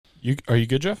Are you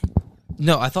good, Jeff?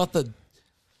 No, I thought that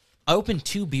I opened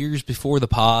 2 beers before the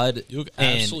pod. You look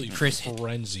and absolutely Chris,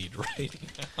 frenzied right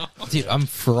now. dude, I'm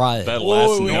fried. That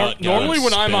last wait, nut got normally him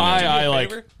when I'm spinning. high, I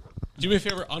like. Do me a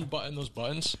favor, unbutton those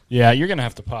buttons. Yeah, you're gonna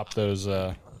have to pop those.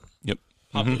 Yep.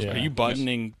 Pop those Yeah. Are you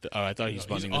buttoning? I thought he was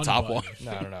buttoning the top one.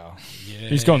 unbuttoning. No. Yeah.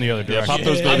 He's going the other Yeah, direction. pop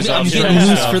those babies I'm off. getting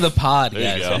loose for the pod, There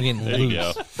you guys. go. I'm getting There you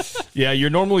loose. go. Yeah, you're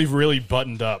normally really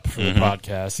buttoned up for the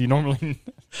podcast. You normally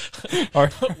are.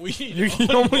 You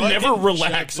normally never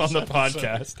relax on the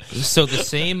podcast. So the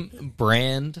same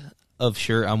brand of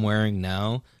shirt I'm wearing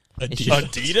now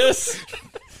Adidas?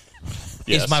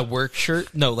 Yes. is my work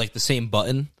shirt. No, like the same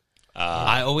button.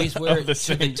 I always wear it the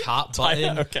to the same top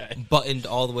button, okay. buttoned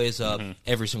all the ways up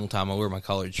every single time I wear my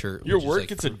collared shirt. Your which is work like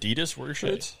gets Adidas work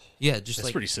shirts? yeah, just That's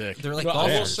like pretty sick. They're like Well, golf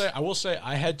I will shirts. say,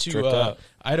 I had Tripped to, out.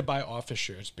 I had to buy office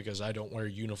shirts because I don't wear a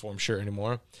uniform shirt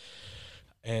anymore.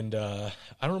 And I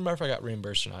don't remember if I got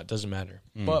reimbursed or not. It doesn't matter.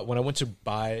 But when I went to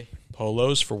buy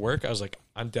polos for work, I was like,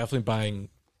 I'm definitely buying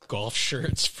golf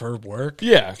shirts for work.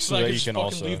 Yeah, So I that can you just can fucking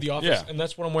also leave the office, Yeah. and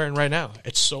that's what I'm wearing right now.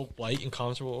 It's so light and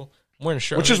comfortable. I'm wearing a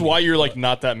shirt, Which is underneath. why you're like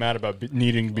not that mad about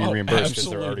needing to be Oh, reimbursed because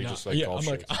they're absolutely already not. just like golf I'm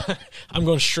shirts. like, I'm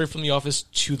going straight from the office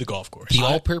to the golf course. The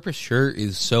all-purpose shirt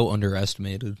is so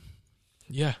underestimated.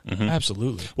 Yeah,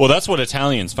 absolutely. Well, that's what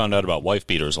Italians found out about wife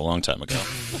beaters a long time ago.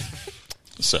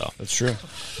 So, That's true.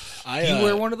 I, Do you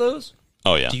wear one of those?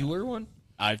 oh yeah. Do you wear one?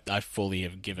 I fully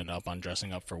have given up on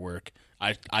dressing up for work.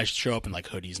 I show up in like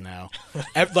hoodies now.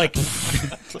 Like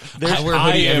I wear a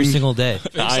hoodie every single day.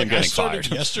 I am I getting started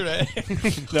fired. yesterday.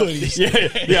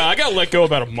 Yeah, I got let go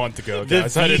about a month ago,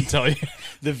 guys. I didn't tell you.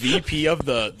 the VP of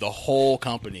the whole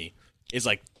company is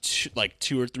like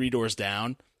 2 or 3 doors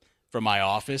down from my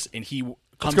office, and he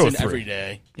comes go in with 3. every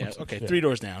day. Yeah, okay, 3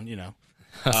 doors down. You know,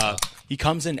 he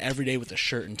comes in every day with a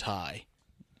shirt and tie,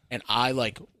 and I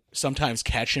like sometimes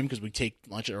catch him because we take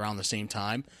lunch around the same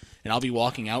time, and I'll be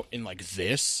walking out in like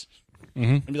this.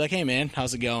 And be like, "Hey man,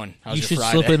 how's it going? How's You your should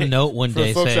Friday?" slip in a note one For day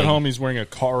the folks saying, at home, he's wearing a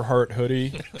Carhartt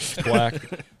hoodie, it's black,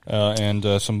 and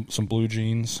some blue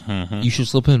jeans. you should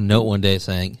slip in a note one day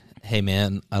saying, "Hey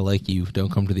man, I like you.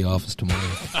 Don't come to the office tomorrow."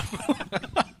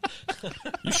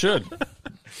 You should.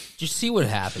 Just see what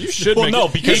happens. You should. Well, make no,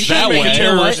 it- because you should that make way- a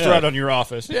terrorist Yeah. threat on your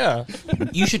office. Yeah.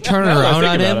 You should turn Now that I around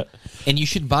think on about him, and you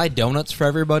should buy donuts for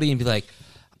everybody and be like,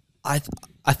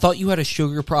 I thought you had a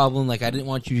sugar problem. Like, I didn't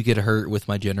want you to get hurt with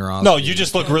my generosity. No, you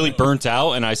just look really burnt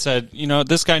out, and I said,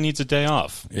 this guy needs a day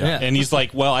off. Yeah. And he's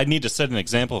like, well, I need to set an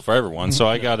example for everyone, so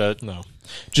I gotta. No,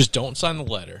 just don't sign the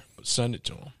letter, but send it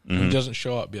to him. When he doesn't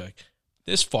show up, be like,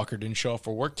 "This fucker didn't show up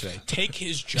for work today. Take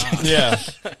his job." Yeah.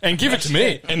 And give it to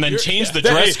me. And then change the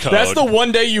That- dress hey, code. That's the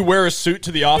one day you wear a suit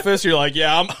to the office. You're like,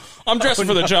 yeah, I'm dressing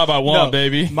for the job I want,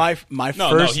 baby. My No,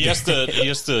 first he has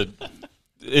to.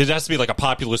 It has to be like a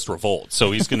populist revolt.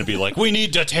 So he's going to be like, we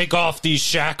need to take off these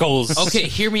shackles. Okay,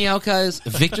 hear me out, guys.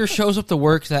 Victor shows up to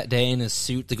work that day in his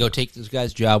suit to go take this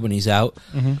guy's job when he's out.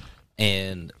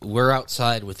 And we're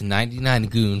outside with 99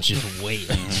 goons just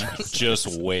waiting. Just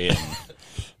waiting.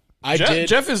 I did.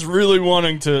 Jeff is really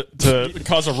wanting to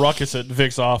cause a ruckus at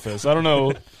Vic's office. I don't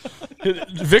know.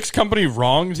 Vic's company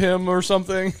wronged him or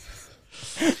something.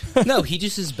 No, he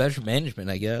just is better management,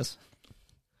 I guess.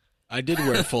 I did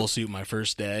wear a full suit my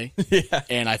first day,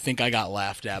 and I think I got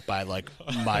laughed at by like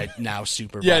my now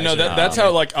supervisor. Yeah, no, that's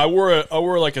how like I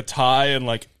wore like a tie and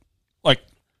like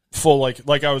full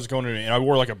like I was going to, and I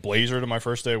wore like a blazer to my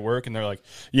first day of work, and they're like,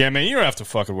 yeah, man, you don't have to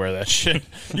fucking wear that shit.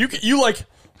 You like,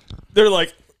 they're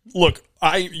like, look,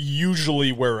 I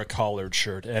usually wear a collared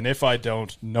shirt, and if I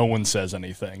don't, no one says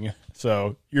anything,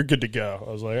 so you're good to go. I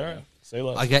was like, all right, say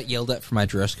less. I got yelled at for my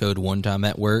dress code one time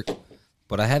at work,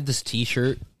 but I have this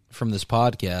T-shirt from this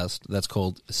podcast that's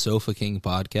called Sofa King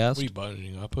Podcast. Are you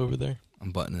buttoning up over there?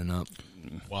 I'm buttoning up.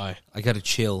 Why? I got to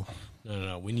chill.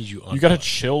 No. We need you. You got to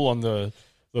chill on the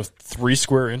 3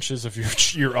 square inches of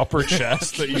your upper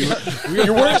chest that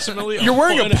you're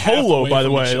wearing a polo, by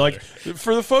the way. Like,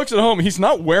 for the folks at home, he's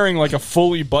not wearing like a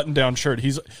fully buttoned down shirt.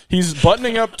 He's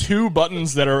buttoning up 2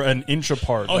 buttons that are an inch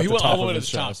apart. Oh, at he the went top all the way of to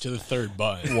his the top chest. to the 3rd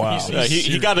button. Wow.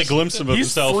 He got a glimpse of He's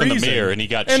himself in the freezing. mirror, and he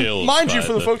got And chills. mind you, by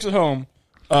for the folks at home,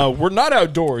 we're not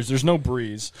outdoors. There's no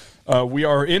breeze. We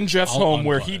are in Jeff's home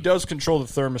where he does control the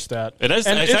thermostat. It is-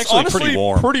 and it's it's actually honestly pretty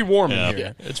warm. Pretty warm Yeah. in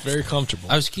here. It's very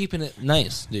comfortable. I was keeping it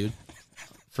nice, dude.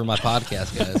 for my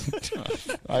podcast, guys.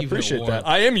 I Keeping it appreciate warm. that.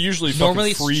 I am usually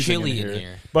Normally fucking it's freezing chilly in in here,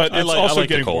 here. but I it's like- I also like the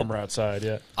getting cold. warmer outside.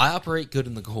 Yeah, I operate good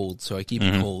in the cold, so I keep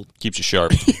it cold. Keeps you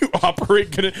sharp. you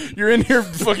operate good. You're in here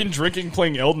fucking drinking,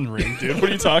 playing Elden Ring, dude. What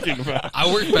are you talking about?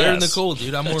 I work better in the Yes. cold,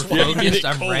 dude. I'm more focused.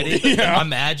 I'm ready.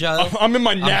 I'm agile. I'm in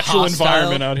my natural hostile.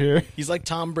 environment out here. He's like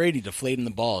Tom Brady deflating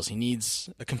the balls. He needs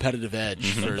a competitive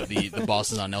edge for the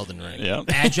bosses on Elden Ring. Yeah.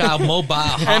 Agile, mobile,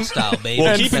 hostile, baby.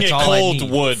 Well, keeping That's it all I cold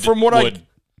need. would From what would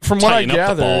I tighten up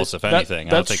gather, the balls, if anything. I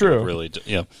don't that's think it would true. really.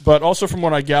 Yeah. But also, from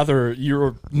what I gather,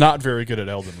 you're not very good at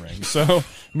Elden Ring. So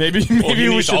maybe he we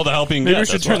needs should all the help he can maybe get, we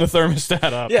should that's turn why. the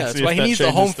thermostat up. Yeah, and that's see why if he that needs the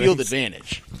changes home field things.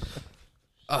 advantage.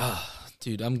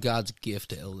 Dude, I'm God's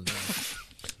gift to Elden Ring.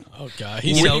 Oh god,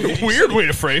 You know, Weird way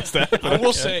to phrase that. I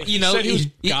will say, You know, he said he was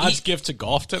he- God's gift to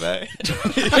golf today.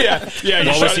 yeah.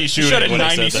 What was he shooting Shot at when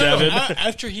he said that? 97.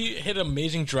 After he hit an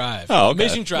amazing drive, Oh, okay.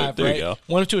 amazing drive, There you right? go.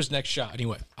 Went up to his next shot, and he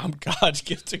went, "I'm God's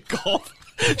gift to golf."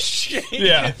 Shane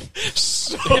Yeah.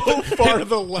 so far to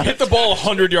the left. Hit the ball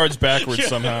 100 yards backwards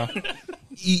somehow.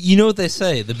 You know what they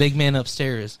say? The big man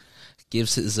upstairs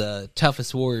gives his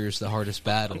toughest warriors the hardest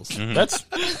battles. That's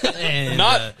And,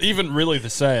 not even really the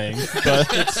saying, but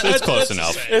It's close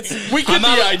enough. we get I'm the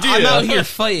out, idea. I'm out here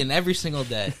fighting every single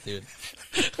day, dude.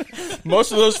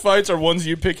 Most of those fights are ones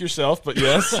you pick yourself, but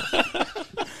yes,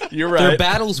 you're Their right.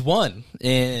 battles won,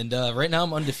 and right now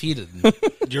I'm undefeated.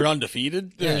 You're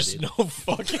undefeated? There's dude. no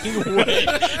fucking way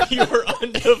you're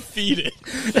undefeated.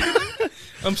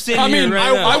 I'm standing I mean, here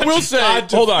right now. I will say,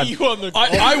 hold on. You on the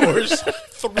I course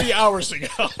 3 hours ago.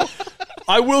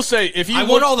 I will say, if you I won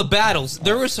looked, all the battles.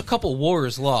 There was a couple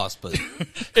wars lost, but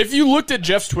if you looked at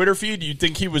Jeff's Twitter feed, you'd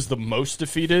think he was the most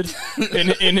defeated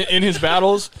in his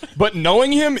battles. But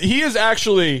knowing him, he is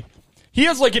actually. He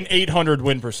has like an 800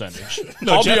 win percentage.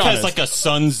 No, I'll Jeff be has honest. like a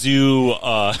Sun Tzu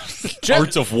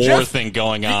Arts of War Jeff- thing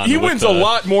going on. He with wins a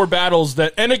lot more battles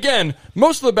that, and again,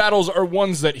 most of the battles are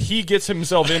ones that he gets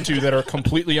himself into that are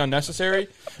completely unnecessary.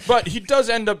 But he does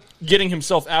end up getting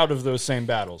himself out of those same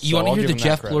battles. you so want to I'll hear give the him that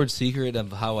Jeff credit. Lord secret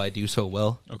of how I do so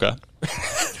well? Okay.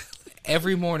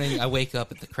 Every morning I wake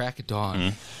up at the crack of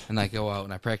dawn and I go out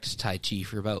and I practice Tai Chi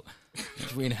for about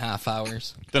 3.5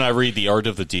 hours. Then I read The Art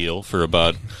of the Deal for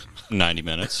about 90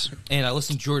 minutes. And I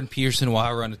listen to Jordan Peterson while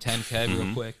I run a 10K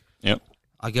real quick. Yep.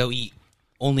 I go eat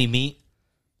only meat,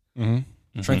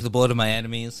 drink the blood of my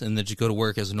enemies, and then just go to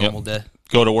work as a normal day.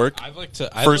 Go to work. I'd like to.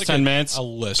 First 10 minutes, A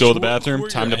list. go to the Who are bathroom, your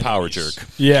time to power enemies? jerk.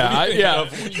 Yeah, think yeah,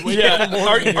 of when you wake up in the yeah.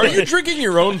 morning Are you drinking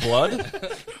your own blood?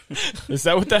 Is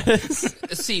that what that is?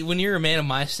 See, when you're a man of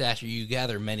my stature, you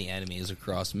gather many enemies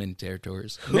across many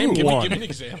territories. Name one. Give me an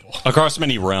example. Across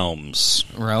many realms.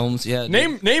 Realms, yeah.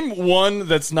 dude. Name one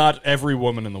that's not every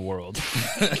woman in the world.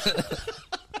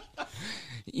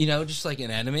 You know, just like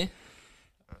an enemy.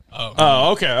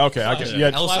 Oh, okay. I get.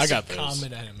 Yeah, Elsa, I got those.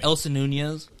 Common enemy. Elsa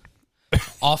Nunez.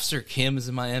 Officer Kim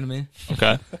is my enemy.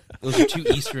 Okay. Those are two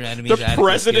Eastern enemies. the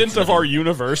president of our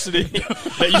university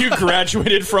that you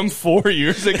graduated from 4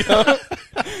 years ago.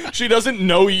 She doesn't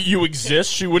know you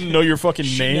exist. She wouldn't know your fucking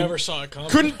She name. never saw it coming.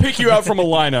 Couldn't pick you out from a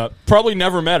lineup. Probably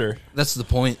never met her. That's the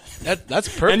point. That's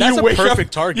And perfect. That's you a wake perfect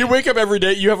up, target. You wake up every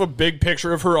day. You have a big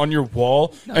picture of her on your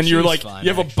wall, and she you're was like, fine,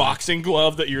 you have a actually. boxing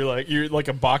glove that you're like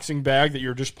a boxing bag that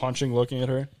you're just punching, looking at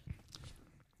her.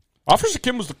 Officer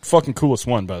Kim was the fucking coolest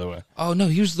one, by the way. Oh no,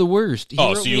 he was the worst. He Oh,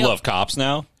 wrote so me you up. love cops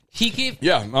now? He gave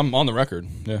Yeah, I'm on the record.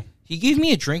 Yeah. he gave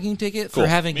me a drinking ticket Cool. for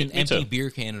having Me- an me empty too. beer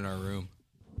can in our room.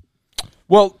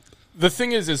 Well, the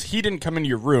thing is he didn't come into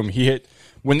your room. He hit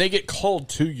when they get called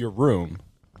to your room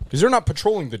because they're not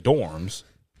patrolling the dorms.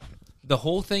 The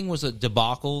whole thing was a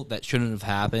debacle that shouldn't have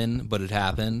happened, but it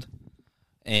happened,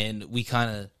 and we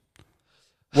kind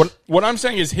of What I'm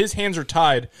saying is his hands are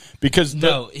tied because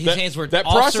his hands were. that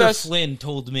Officer process. Flynn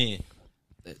told me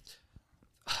that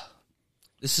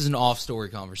this is an off-story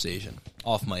conversation,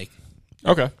 off mic.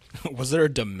 Okay. Was there a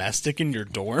domestic in your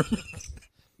dorm?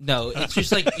 No, it's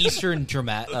just like Eastern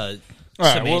dramatic. All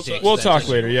right, we'll talk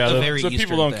later. Yeah, A the very people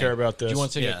Eastern don't thing. care about this. Do you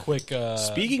want to take Yeah. a quick?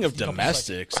 Speaking of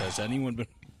domestics, has anyone been?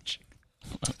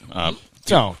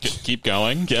 Don't. Keep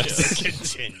going. Yes.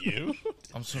 continue?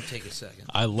 I'm just gonna take a second.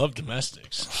 I love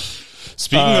domestics.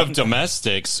 Speaking of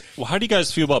domestics, well, how do you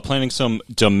guys feel about planning some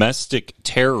domestic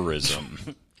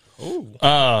terrorism?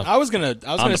 I was gonna the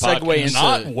segue podcast. into.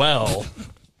 Not well.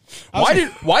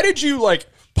 Why did you like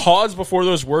pause before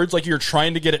those words like you're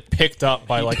trying to get it picked up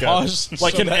by like paused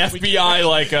like so an that we FBI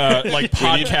like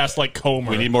podcast like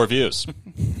Comer? We need more views.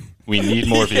 We need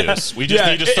more views. We just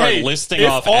need to start Hey, listing if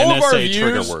off all of our NSA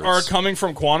trigger views words. are coming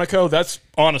from Quantico, that's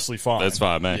honestly fine. That's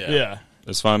fine, man. Yeah.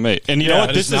 That's fine, mate. And you know Yeah, what?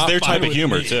 that This is is not their fine type of with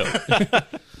humor me. too.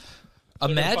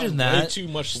 Imagine find way that too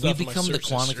much we stuff in my become the search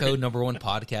history. Quantico #1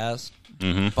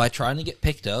 podcast by trying to get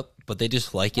picked up, but they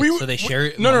just like it, We so would- they share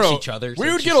it no, amongst no. each other. so We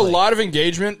it's would just get a like, lot of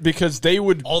engagement because they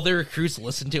would all their recruits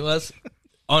listen to us,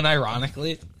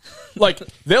 unironically. like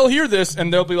they'll hear this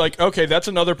and they'll be like, okay, that's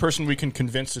another person we can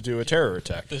convince to do a terror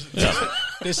attack.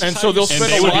 And so they'll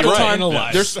spend they a would lot be of right.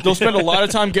 time. They'll spend a lot of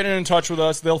time getting in touch with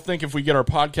us. They'll think if we get our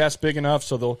podcast big enough,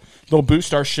 so they'll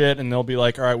boost our shit, and they'll be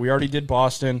like, all right, we already did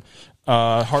Boston,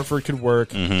 Hartford could work.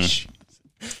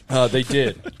 They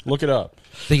did. Look it up.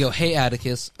 They go, "Hey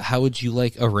Atticus, how would you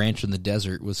like a ranch in the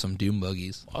desert with some doom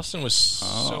buggies?" Boston was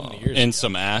so many years And ago.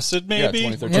 some acid, Yeah, maybe.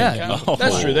 2013. Yeah. Oh.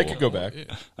 That's true. They could go back.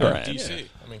 All right. DC.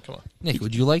 I mean, come on. Nick,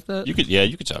 would you like that? You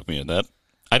could talk me into that.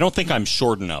 I don't think I'm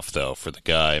short enough though for the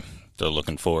guy they're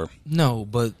looking for. No,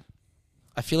 but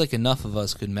I feel like enough of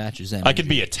us could match his energy. I could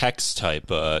be a Tex type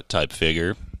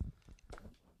figure.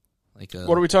 like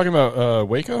What are we talking about?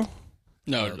 Waco?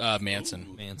 No,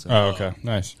 Manson. Manson. Oh, okay,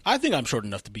 nice. I think I'm short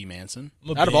enough to be Manson. I'm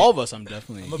a Out of big- all of us, I'm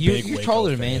definitely. You're Waco taller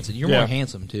than fan. Manson. You're Yeah. more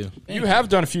handsome too. You have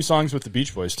done a few songs with the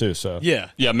Beach Boys too, so Yeah.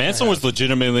 Yeah, Manson was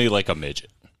legitimately like a midget.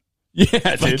 yeah,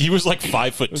 Like dude. he was like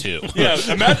 5'2".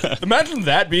 Yeah, imagine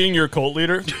that being your cult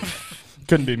leader.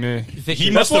 Couldn't be me. He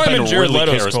That's must why have I'm been in Jared really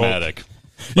Leto's cult. charismatic.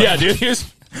 Yeah, dude.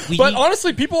 But need-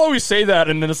 honestly, people always say that,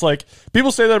 and then it's like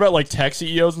people say that about like tech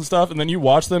CEOs and stuff, and then you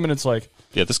watch them, and it's like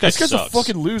Yeah, this guy this guy's a sucks.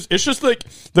 fucking loser. It's just like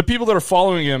the people that are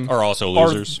following him Are also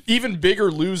losers. even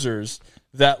bigger losers.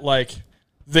 That like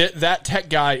that tech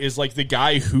guy is like the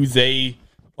guy who they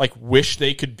like wish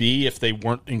they could be if they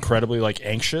weren't incredibly like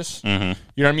anxious. Mm-hmm.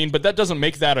 You know what I mean? But that doesn't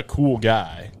make that a cool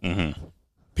guy. Mm-hmm.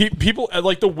 People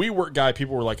like the WeWork guy.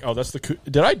 People were like, "Oh, that's the."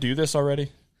 Did I do this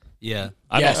already? Yeah.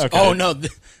 Yes. okay. Oh no.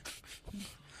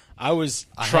 I was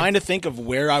trying to think of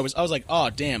where I was. I was like, oh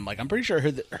damn! Like I'm pretty sure I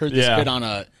heard this Yeah. bit on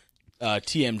a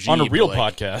TMG On a real but,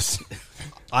 like, podcast.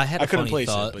 I had a I couldn't funny place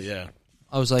thought. it, but yeah.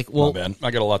 I was like, My well, bad. I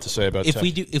got a lot to say about if tech.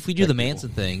 we do the Manson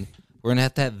thing, we're gonna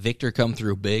have to have Victor come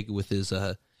through big with his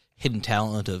hidden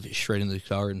talent of shredding the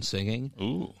guitar and singing.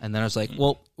 Ooh. And then I was like,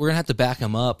 well, we're gonna have to back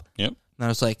him up. Yep. And I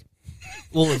was like,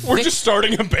 well, if We're Vic- just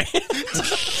starting a band.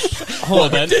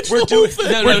 hold on. We're doing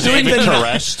No, David the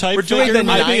Koresh type we're doing the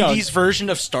figure? I'd be on- '90s version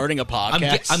of starting a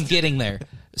podcast. I'm getting there.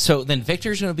 So then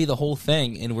Victor's going to be the whole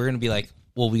thing, and we're going to be like,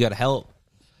 well, we got to help.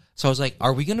 So I was like,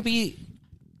 are we going to be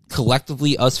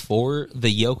collectively us four,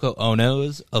 the Yoko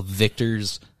Onos of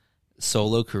Victor's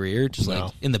solo career, just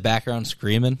like in the background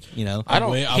screaming, you know? I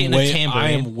don't- hitting a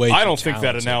tambourine. I don't think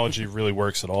that analogy really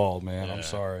works at all, man. I'm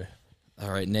sorry. All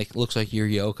right, Nick, looks like you're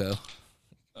Yoko.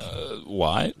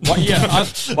 Why? Yeah,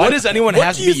 Why does anyone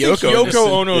have to be Yoko? Yoko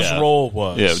Ono's Yeah. role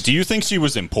was? Yeah. Do you think she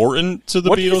was important to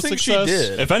the What do you Beatles' think she success?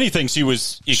 did? If anything, she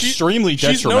was extremely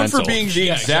She's known detrimental. for being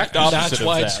the exact opposite That's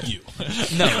why of it's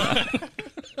that. you.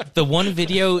 No. The one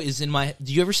video is in my...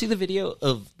 Do you ever see the video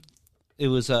of... It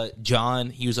was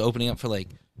John, he was opening up for like...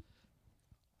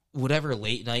 whatever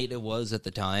late night it was at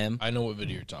the time. I know what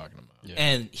video you're talking about. Yeah.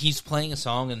 And he's playing a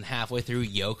song, and halfway through,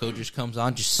 Yoko just comes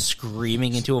on, just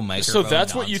screaming into a microphone. So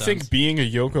that's what you nonsense. think being a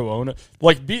Yoko Ono,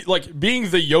 like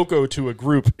being the Yoko to a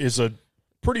group is a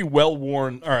pretty well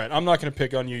worn. All right, I'm not going to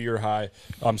pick on you. You're high.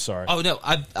 I'm sorry. Oh no,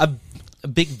 I'm a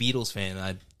big Beatles fan.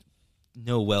 I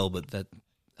know well, but that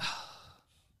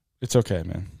It's okay,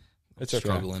 man. It's okay.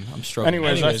 I'm struggling.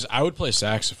 Anyways, I would play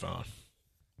saxophone.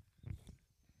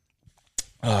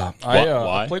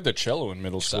 I played the cello in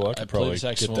middle school. I could probably played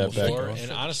get saxophone that back. before, going.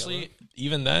 and honestly,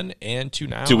 even then and to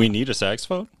now, Do we need a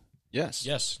saxophone? Yes.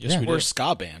 Yes, Yeah. we We're do. a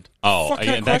ska band. Oh, Fuck kind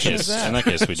of in that question case, is that? in that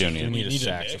case, we do need. We need a need a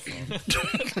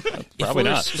saxophone. Probably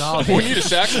not. We need a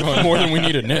saxophone more than we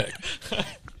need a Nick.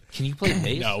 Can you play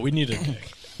bass? No, we need a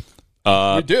kick.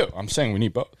 We do. I'm saying we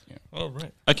need both. Yeah. Oh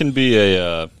right. I can be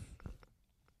a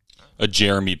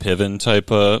Jeremy Piven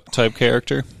type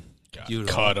character.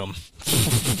 Beautiful. Cut him.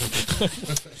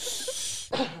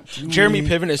 Jeremy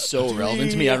Piven is so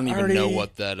relevant to me. I don't even already- know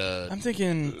what that. I'm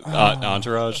thinking.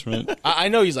 Entourage. Man. I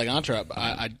know he's like Entourage, but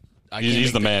I He's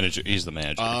can't the make manager. He's the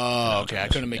manager. Oh, okay. I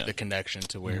couldn't make the connection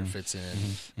to where it fits in.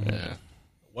 Yeah.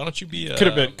 Why don't you be? Could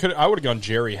have been. I would have gone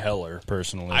Jerry Heller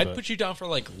personally. I'd but- put you down for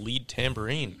like lead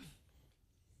tambourine.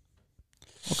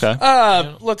 Okay.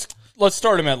 Let's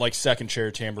start him at like second chair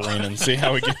tambourine and see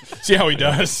how he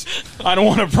does. I don't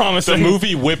want to promise The him.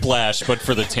 movie Whiplash, but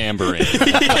for the tambourine.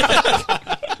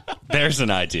 There's an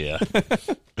idea.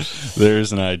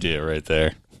 There's an idea right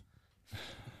there.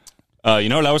 You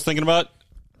know what I was thinking about?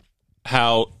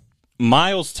 How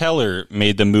Miles Teller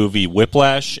made the movie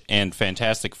Whiplash and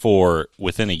Fantastic Four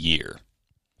within a year.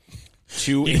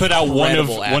 two He put out one of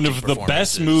incredible the acting best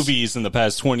performances. movies in the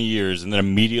past 20 years, and then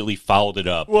immediately followed it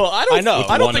up. Well, I know.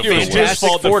 I don't One think of it was the his worst.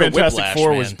 fault that Four to Fantastic Whiplash,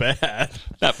 Four was man.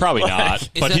 bad. Probably not, Is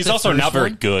but that he's the also not first very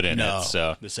one? good in No, it.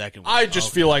 So the second one. I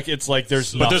just feel like it's like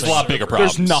there's But there's a nothing- lot bigger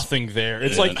problems. There's nothing there.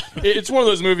 It's like it's one of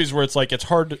those movies where it's like it's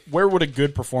hard. Where would a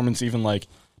good performance even like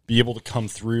be able to come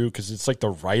through? Because it's like the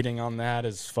writing on that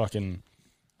is fucking.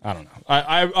 I don't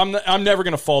know. I'm never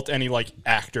gonna fault any like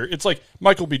actor. It's like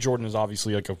Michael B. Jordan is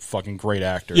obviously like a fucking great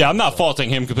actor. yeah, I'm not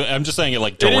faulting him. I'm just saying it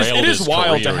like derailed it is his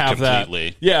wild to career have that.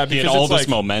 completely. Yeah, he had because all it's this like-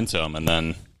 momentum, and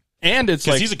then and it's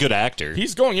because like he's a good actor.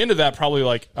 he's going into that probably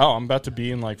like, oh, I'm about to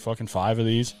be in like fucking 5 of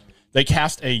these. They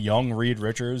cast a young Reed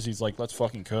Richards. He's like, let's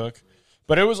fucking cook.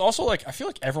 But it was also like I feel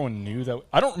like everyone knew that.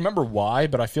 I don't remember why,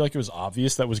 but I feel like it was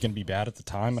obvious that was going to be bad at the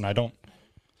time, and I don't.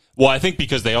 Well, I think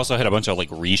because they also had a bunch of like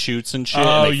reshoots and shit.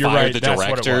 Oh, and they you're fired right. the That's what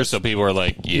it director, was. so people were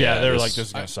like, Yeah, they were this- like, this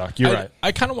is going to suck. You're right.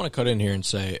 I kind of want to cut in here and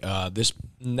say this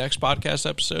next podcast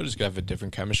episode is going to have a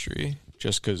different chemistry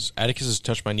just because Atticus has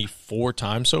touched my knee 4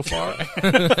 times so far. 5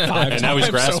 And now he's times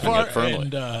grasping it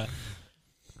firmly.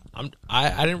 And,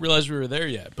 I didn't realize we were there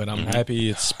yet, but I'm happy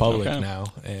it's public Okay.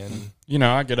 now. And You know,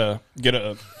 I get a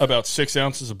about 6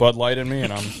 ounces of Bud Light in me,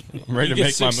 and I'm ready to you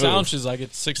make get my 6 move. ounces, I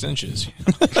get 6 inches.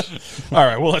 All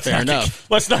right, well Fair enough.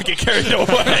 let's not get carried away.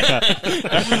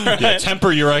 Yeah,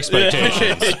 temper your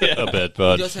expectations a bit, He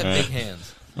but does have big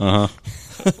hands.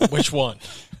 Which one?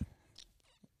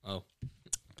 Oh,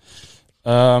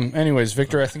 Anyways,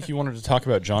 Victor, I think you wanted to talk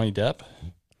about Johnny Depp.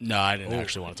 No, I didn't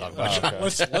actually want to talk about John.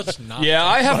 Let's not. Yeah,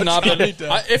 I have not been. Johnny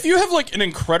Depp. If you have like an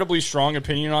incredibly strong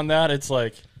opinion on that, it's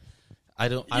like I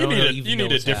don't. I you don't need know, a even you know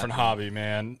need a what's different happening. hobby,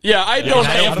 man. Yeah, I don't.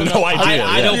 I have no idea.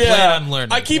 I don't Yeah. plan on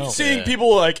learning. I keep No. seeing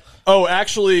people like, oh,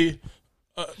 actually,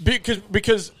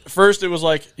 because first it was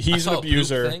like he's I an saw a poop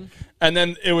abuser, thing. and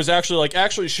then it was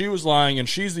actually she was lying and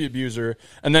she's the abuser,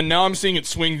 and then now I'm seeing it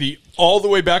swing all the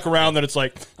way back around that it's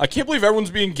like I can't believe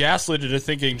everyone's being gaslit into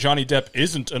thinking Johnny Depp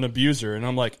isn't an abuser, and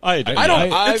I'm like, I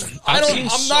don't. I've seen I'm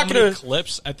so not many gonna.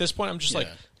 clips at this point. I'm just like,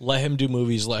 let him do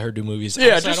movies, let her do movies.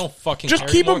 Yeah, Honestly, just I don't fucking just care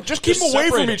keep anymore. them. Just keep them away separate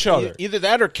from them. each other. Either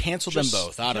that or cancel them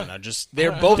both. I don't know. Just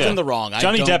they're both in the wrong.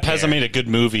 Johnny I don't Depp hasn't care. made a good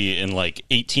movie in like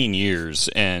 18 years,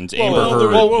 and Whoa, Amber whoa,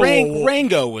 Heard. whoa, whoa.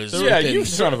 Rango was Yeah, within- you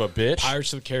son of a bitch.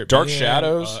 Pirates of the Caribbean, Dark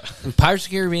Shadows. Pirates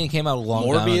of the Caribbean came out a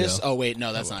long time Morbius. ago. Oh wait,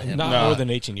 no, that's not him. not No. more than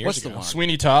 18 years What's ago. the one?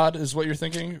 Sweeney Todd is what you're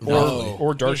thinking, No.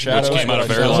 or Dark Shadows. came out a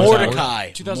what I very said. long time ago.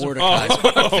 Mordecai. 2000 Mordecai.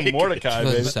 Oh, Mordecai,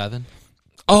 baby. 2007,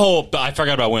 Oh, but I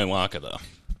forgot about Willy Wonka though.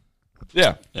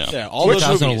 Yeah, Yeah, all those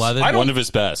movies. 2011, I don't- One of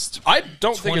his best. I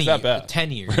don't think it's that bad. 10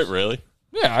 years. Really?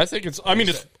 Yeah, I think it's. I mean,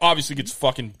 it's obviously gets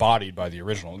fucking bodied by the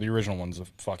original. The original one's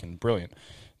fucking brilliant,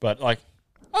 but like,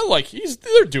 I like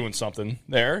they're doing something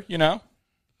there. You know,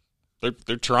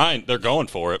 They're trying. They're going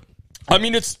for it. I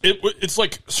mean, it's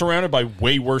like surrounded by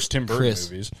way worse Tim Burton Chris,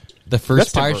 movies. The That's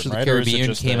first Tim Pirates Burton, of the right? Or is it Caribbean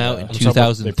just came a- out in they pretend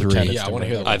 2003. it's Yeah, I Tim want to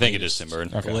hear Burton? the I think it is Tim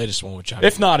Burton. the latest one with Johnny.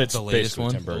 If not, it's The latest basically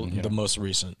one? Tim Burton. yeah. the most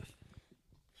recent.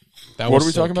 That What one are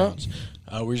we still talking about?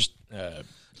 counts. We're just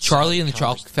Charlie and the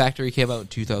Chocolate Factory came out in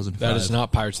 2005. that is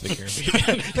not Pirates of the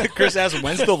Caribbean. Chris asked,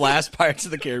 "When's the last Pirates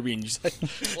of the Caribbean?" You said,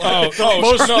 Oh,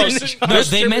 Most no, recent- No,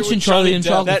 they mentioned Charlie and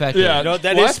Chocolate That- Factory. yeah. know,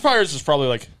 that Last is- Pirates is probably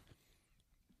like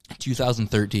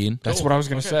 2013. that's what I was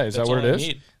going to say. Is that That's what all it I is?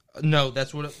 need. No,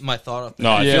 that's what my thought.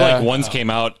 No, I feel Yeah. like ones came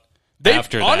out They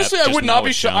after that. honestly, I just would now not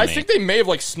be it's sure. I Johnny. think they may have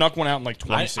like snuck one out in like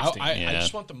I 2016. Yeah.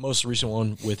 just want the most recent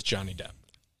one with Johnny Depp.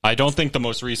 I don't think the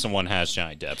most recent one has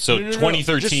Johnny Depp. So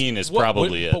 2013 is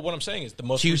probably it. But what I'm saying is the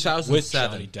most recent with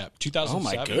 2007. Johnny Depp. 2007. "Oh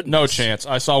my goodness!" No chance.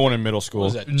 I saw one in middle school.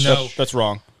 was that? No. That's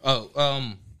wrong.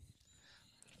 Oh,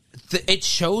 it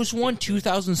shows one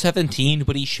 2017,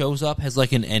 but he shows up as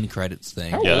like an end credits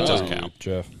thing. Yeah, that old doesn't are you, count.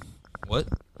 Jeff. What?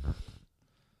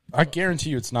 I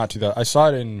guarantee you it's not 2000. I saw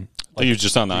it in. Like, you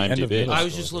just on the end of IMDb. middle I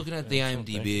was just looking at the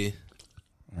IMDb,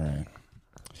 All right.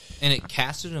 and it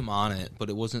casted him on it, but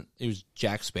it wasn't. It was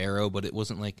Jack Sparrow, but it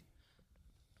wasn't like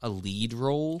a lead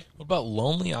role. What about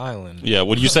Lonely Island? Yeah,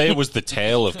 would you say it was the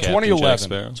tale of Captain 2011. Jack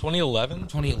Sparrow? 2011.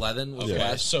 2011 was Okay,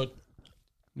 last. so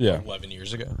Yeah. 11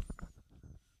 years ago.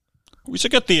 We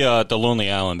should get the Lonely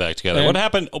Island back together. And- What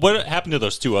happened? What happened to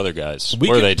those two other guys? We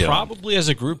what are could they doing? probably, as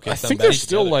a group, get I them think back they're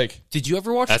still together. like Did you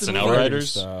ever watch the SNL movie?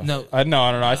 writers? stuff. No. I don't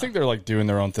know. I think they're like doing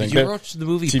their own thing. Did you But- ever watch the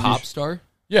movie TV Pop Star?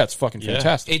 yeah, it's fucking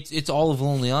fantastic. It's all of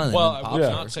Lonely Island. Well, and I Pop would Yeah.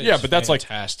 not say Yeah, it's but that's like-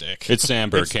 fantastic. It's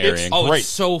Sandberg carrying. Oh, great. it's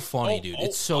so funny, dude.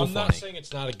 It's so I'm funny. not saying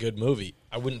it's not a good movie.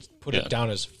 I wouldn't put Yeah. it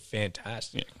down as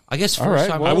fantastic. I guess first All right,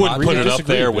 time well, I wouldn't agree put to it up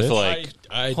disagree, there with bitch. like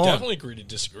I Hold on. definitely agree to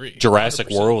disagree. Jurassic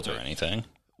 100%. World or anything.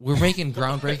 We're making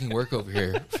groundbreaking work over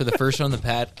here for the first on the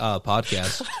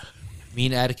podcast. Me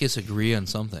and Atticus agree on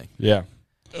something. Yeah.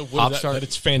 Popstar. That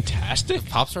it's fantastic.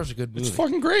 Popstar's a good movie. It's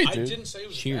fucking great, I dude. didn't say it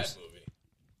was Cheers. a bad movie.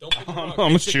 Don't get me wrong.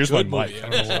 almost It's a cheers good my movie. mic. I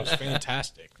don't know, it was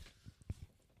fantastic.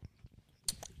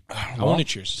 I want to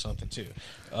cheers to something too.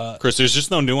 Chris, there's just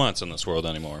no nuance in this world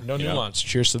anymore. No you know? nuance.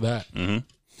 Cheers to that. Mm-hmm.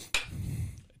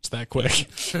 It's that quick.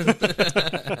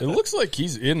 It looks like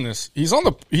he's in this. He's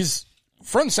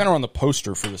front and center on the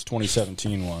poster for this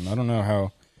 2017 one. I don't know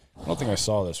how. I don't think I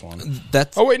saw this one.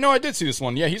 That's Oh wait, no, I did see this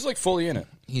one. Yeah, he's like fully in it.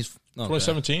 he's okay.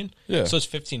 2017? Yeah. So it's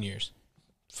 15 years.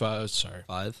 Sorry.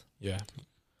 5. Yeah.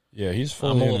 Yeah, he's I'm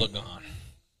fully a in little it. gone.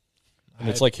 And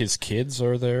it's like his kids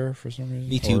are there for some reason.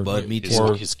 Me too, Or- bud. Me His-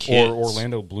 too. his kids. Or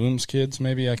Orlando Bloom's kids,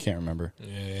 maybe. I can't remember.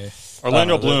 Yeah.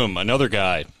 Orlando Bloom, another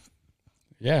guy,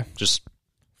 Yeah, just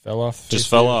fell off.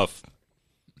 fell off.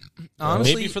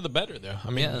 Honestly, Maybe for the better, though. I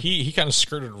mean, Yeah. he kind of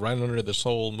skirted right under this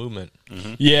whole movement.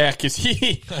 Yeah, because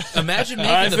he. imagine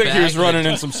making I the think he was bag- running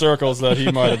in some circles that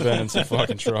he might have been in some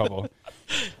fucking trouble.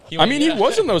 I mean, he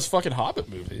was in those fucking Hobbit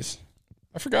movies.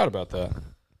 I forgot about that.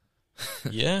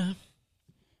 Yeah.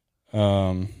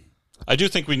 I do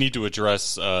think we need to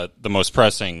address the most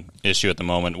pressing issue at the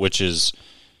moment, which is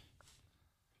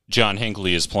John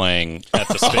Hinckley is playing at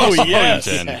the Space yes.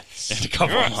 Mountain in a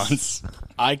couple of months.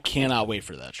 I cannot wait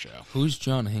for that show. Who's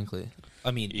John Hinckley?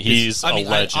 I mean, He's I mean, a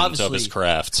legend of obviously, his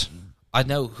craft. I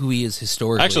know who he is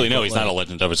historically. Actually, no, but, he's not a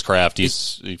legend of his craft. He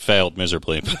failed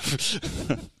miserably.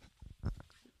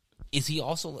 Is he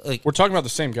also like? We're talking about the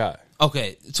same guy.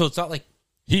 Okay, so it's not like.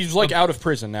 He's like out of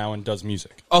prison now and does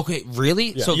music. Okay,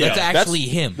 really? So Yeah. that's actually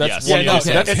him. That's Yes. one. Yeah, no,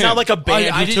 That's it's him. not like a band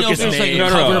I who didn't took know his if it was like a name.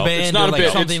 cover no. band It's not or a like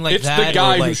bit. something like it's that. the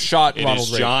guy or like, who shot It Ronald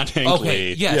is Reagan. John Hinckley.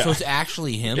 Okay, yeah, Yeah. so it's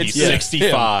actually him. He's Yeah.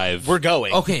 65. We're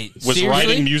going. Okay, was seriously?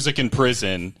 writing music in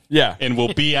prison. Yeah. And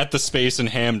will be at the space in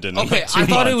Hamden. in Okay, like 2 I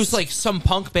thought it months. was like some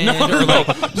punk band or like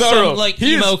some no. like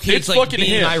He is- emo it's kids like fucking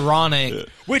being him. ironic.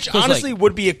 Which 'Cause, honestly like,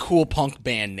 would be a cool punk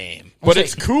band name. But saying-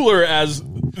 it's cooler as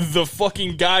the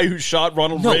fucking guy who shot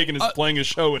Ronald No, Reagan is playing a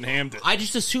show in Hamden. I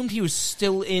just assumed he was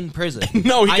still in prison.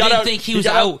 No, he I got didn't out- think he he was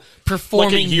got out out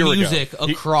performing like a year ago. music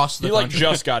He- across the He like country.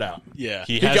 just got out. Yeah.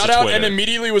 He He has got a out Twitter. and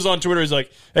immediately was on Twitter. He's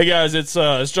like, "Hey guys, it's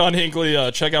John Hinckley.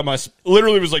 Check out my."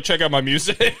 Literally was like, "Check out my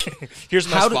music." Here's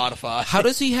my How do- Spotify. How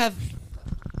does he have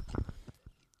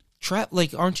trap?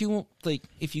 Like, aren't you like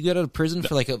if you get out of prison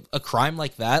for like a crime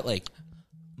like that, like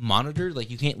monitored,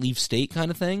 like you can't leave state kind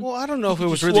of thing? Well, I don't know if it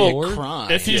was really Well, a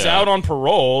crime. if he's Yeah. out on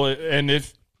parole, and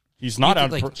if he's not You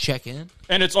out, could, like check in.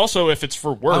 and it's also if it's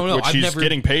for work, I don't know, which I've he's never-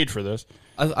 getting paid for this.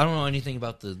 I don't know anything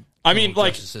about the. I mean,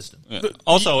 like- justice system.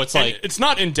 Also, it's And like it's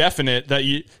not indefinite that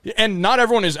you, and not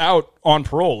everyone is out on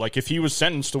parole. Like if he was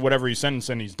sentenced to whatever he's sentenced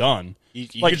and he's done, He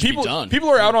like could just be people, done. people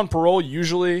are out on parole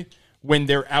usually when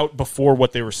they're out before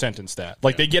what they were sentenced at.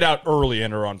 Like they get out early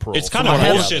and are on parole. it's kind From of what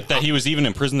I bullshit that he was even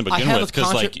in prison to begin have with. a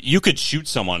Because contra- like you could shoot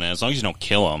someone, and as long as you don't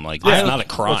kill them, like Yeah. that's not a What's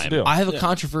the crime. deal? I have a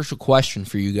controversial question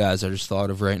for you guys. I just thought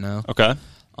of right now. Okay.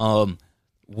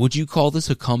 Would you call this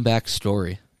a comeback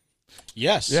story?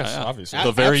 yes. Yes, obviously.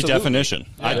 The very Absolutely. definition.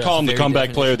 I'd call him the Very comeback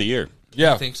definition. player of the year.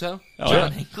 Yeah, You think so? Oh,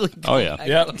 John yeah. Hinckley, Oh, yeah. comeback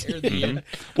Yeah. player of the year.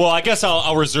 Well, I guess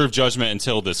I'll reserve judgment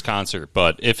until this concert,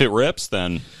 but if it rips,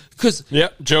 then 'Cause,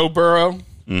 Yep. Joe Burrow,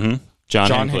 John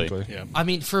John Hinckley. Hinckley. Yeah. I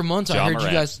mean, for months I John heard you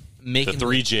Morant. guys The making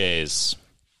 3 J's.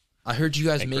 I heard you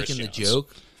guys And making the Chris Jones.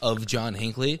 joke of John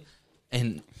Hinckley,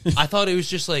 and I thought it was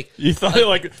just like You thought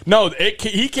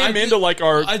he came I- into like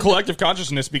our I- collective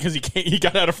consciousness because he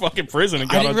got out of fucking prison and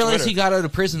got I didn't on realize Twitter. he got out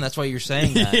of prison. That's why you're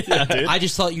saying that. Yeah, dude. I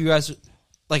just thought you guys,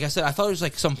 like I said, I thought it was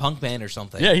like some punk band or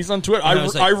something. Yeah, he's on Twitter. And I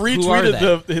was like, I who are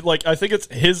retweeted the like I think it's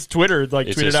his Twitter like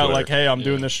It's tweeted his out Twitter. like, "Hey, I'm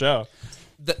doing this show."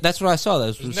 That's what I saw. That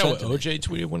was Isn't that sent what to me. OJ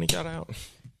tweeted when he got out?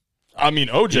 I mean,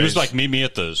 OJ He was like, meet me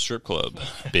at the strip club,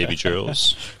 baby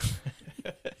Charles.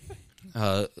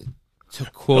 To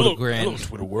quote a grand,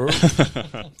 Twitter world.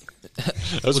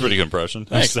 That was a pretty good impression.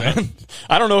 Thanks, man.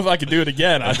 I don't know if I could do it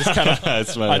again. I just kind of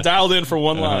That's my- I dialed in for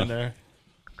one line there.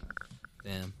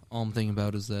 damn. All I'm thinking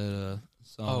about is that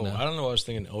song. Oh, now. I don't know. I was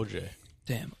thinking OJ.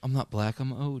 Damn, I'm not black.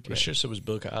 I'm OJ. I should have said it was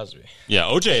Bill Cosby. Yeah,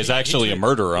 OJ is actually a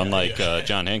murderer, unlike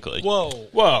John Hinckley. Whoa.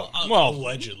 Well,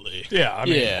 Allegedly. yeah. I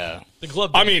mean, Yeah. The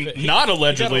glove. I mean, not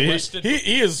allegedly. got arrested.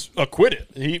 He is acquitted.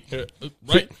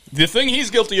 Right. The thing he's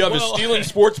guilty of is Well, stealing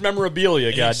sports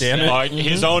memorabilia. God damn it!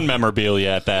 His own memorabilia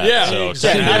at that. Yeah, so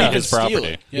exactly. technically Not not even his property.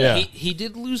 stealing. Yeah. He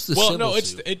did lose the Well, civil no,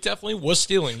 suit. it definitely was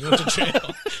stealing. He went to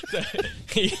jail.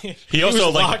 He also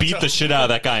was like locked beat up. the shit out of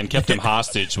that guy and kept him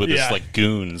hostage with Yeah. his like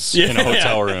goons Yeah. in a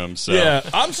hotel room. So Yeah,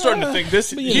 I'm starting to think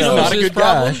he's know, not a his good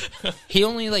guy. problem. He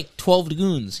only like 12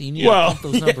 goons. He needed Well, to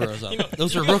pump those numbers up.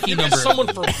 Those are rookie numbers. Someone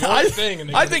for one thing. And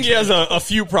they I think he has a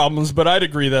few problems, but I'd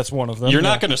agree that's one of them. you're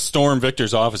not going to storm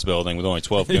Victor's office building with only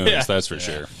 12 goons. Yeah. That's for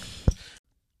sure.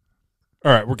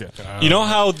 All right, we're good. You know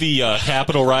how the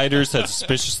Capitol rioters had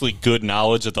suspiciously good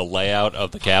knowledge of the layout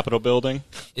of the Capitol building?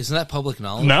 Isn't that public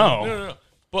knowledge? No.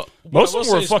 But Most of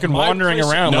them were fucking wandering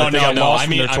around. No, like they got lost I from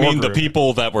mean, their tour the group.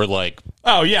 people that were like,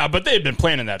 Oh yeah, but they've been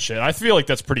planning that shit. I feel like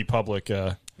that's pretty public.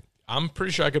 I'm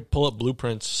pretty sure I could pull up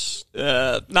blueprints.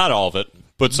 not all of it,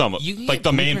 but some, You can like get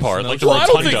the main blueprints part, from like those. the Well, I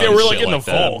don't rotunda think they and were like shit in the like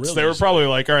that. vaults. They were probably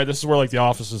like, all right, this is where like the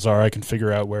offices are. I can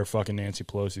figure out where fucking Nancy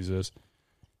Pelosi's is,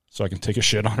 so I can take a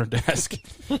shit on her desk.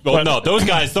 Well, no, those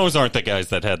aren't the guys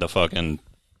that had the fucking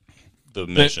the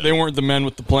They, mission. they weren't the men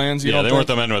with the plans. You yeah, don't they think? weren't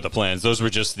the men with the plans. Those were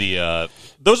just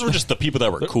the people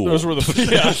that were cool. Those were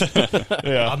the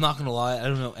yeah. I'm not gonna lie. I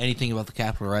don't know anything about the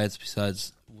Capitol riots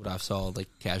besides what I saw like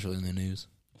casually in the news.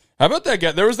 How about that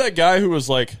guy? There was that guy who was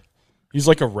like, he's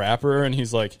like a rapper, and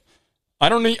he's like, I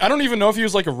don't even know if he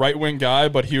was like a right wing guy,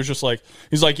 but he was just like,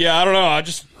 he's like, yeah, I don't know, I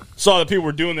just saw that people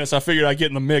were doing this, I figured I'd get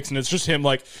in the mix, and it's just him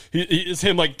like, it's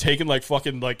him like taking like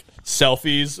fucking like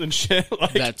selfies and shit.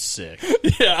 Like, That's sick.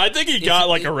 yeah, I think he got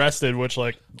like arrested, which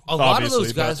like A lot of those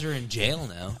obviously, guys are in jail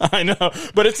now. but- I know,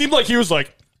 but it seemed like he was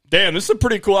like, damn, this is a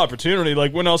pretty cool opportunity.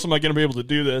 Like, when else am I going to be able to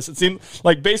do this? It seemed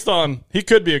like based on, he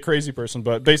could be a crazy person,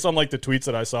 but based on like the tweets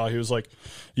that I saw, he was like,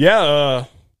 yeah,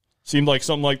 seemed like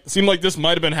this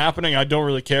might have been happening. I don't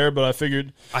really care, but I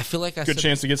figured I feel like I good said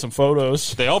chance to get some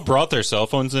photos. They all brought their cell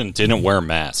phones in and didn't wear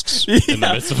masks in the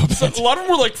midst of a So a lot of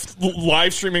them were like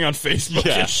live streaming on Facebook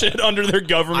Yeah. and shit under their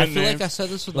government I feel names. like I said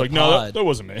this with Like, the no, pod, that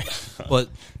wasn't me. but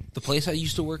the place I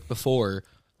used to work before,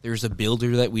 there's a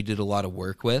builder that we did a lot of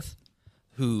work with,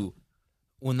 who,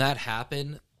 when that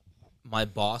happened, my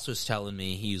boss was telling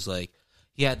me, he's like,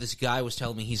 yeah, this guy was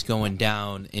telling me he's going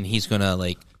down and he's gonna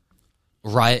like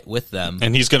riot with them.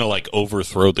 and he's gonna like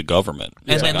overthrow the government.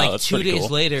 And It's then, oh, like, that's 2 pretty days cool.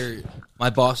 later, my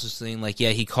boss was saying, like, yeah,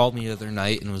 he called me the other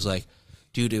night and was like,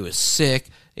 dude, it was sick.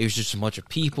 It was just a bunch of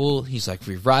people. He's like,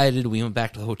 we rioted. We went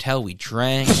back to the hotel. We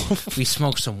drank. We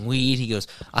smoked some weed. He goes,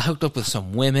 I hooked up with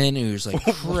some women. It was, like,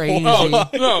 crazy. Oh,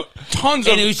 no, tons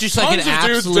of And it was just like tons an of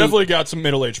dudes absolute- definitely got some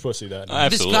middle-aged pussy that night.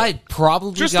 This Absolutely. guy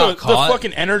probably Just got the caught.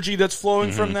 fucking energy that's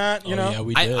flowing from that, you know? Yeah,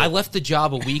 we did. I left the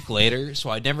job a week later, so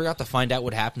I never got to find out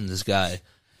what happened to this guy.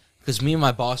 Because me and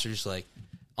my boss are just like,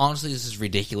 honestly, this is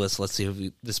ridiculous. Let's see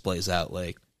if this plays out.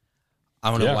 Like, I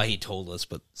don't know Yeah. why he told us,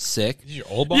 but sick. Is your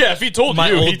old boss? Yeah, if he told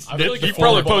My you, old- he'd, I feel like he your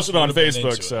probably former boss posted on would've been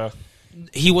Facebook. into So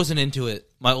He wasn't into it.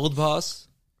 My old boss,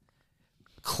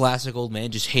 classic old man,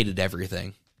 just hated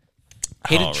everything.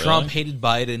 Hated Oh, Trump, really? hated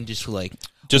Biden, just like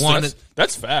Just wanted.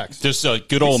 that's facts. Just a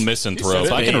good old misanthrope.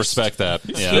 he's I can based. respect that.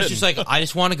 He was Yeah. just like, I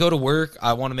just want to go to work.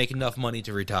 I want to make enough money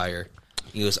to retire.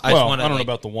 He goes, I just Well, want I to. don't know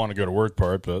about the want to go to work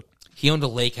part, but He owned a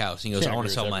lake house. He goes, Can't I want to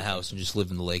agree sell with my everything. house and just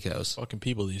live in the lake house. Fucking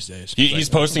people these days. He's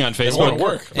posting on wanna Facebook.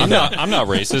 work. I'm not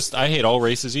racist. I hate all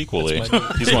races equally.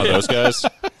 He's one of those guys.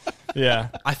 yeah,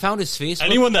 I found his Facebook.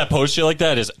 Anyone that posts shit like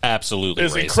that is absolutely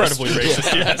it's racist. incredibly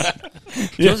racist. Yes,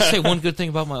 Can I just say one good thing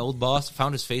about my old boss?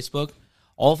 Found his Facebook.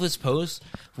 All of his posts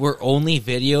were only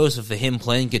videos of him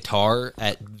playing guitar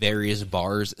at various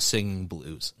bars singing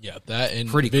blues. Yeah, that and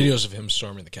Pretty cool. videos of him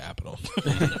storming the Capitol.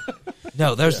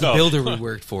 No, that was the No. builder we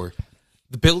worked for.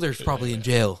 The builder's probably in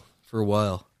jail for a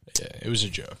while. Yeah, it was a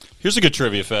joke. Here's a good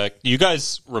trivia fact. You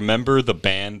guys remember the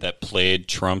band that played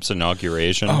Trump's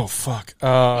inauguration? Oh fuck.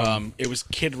 It was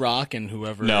Kid Rock and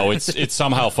whoever. No, it's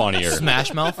somehow funnier.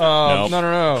 Smash Mouth? Nope.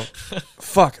 No.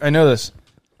 Fuck, I know this.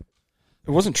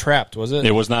 It wasn't Trapped, was it?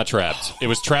 It was not Trapped. It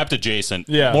was Trapped adjacent.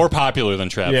 Yeah. More popular than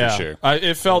Trapped yeah, for sure.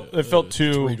 It felt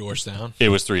too. 3 doors down. It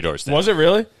was 3 doors down. Was it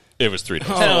really? It was 3 doors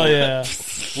down. Hell yeah.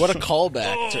 What a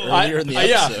callback to earlier in the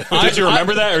episode. Did you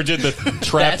remember that, or did the Trapped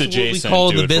That's what we adjacent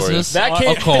call do the it for you? business. That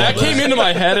A call back. came into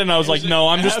my head, and I was like, no,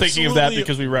 I'm just thinking of that Absolutely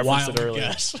because we referenced it wild earlier.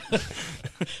 guess.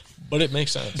 But it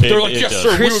makes sense. They're like, It yes, does.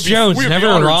 sir. Chris Jones, we would be never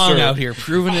honored, wrong sir. out here,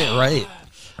 proving it right.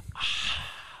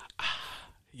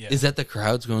 Is that the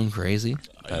crowd's going crazy?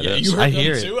 Yeah, you heard I that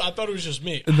hear it. too? I thought it was just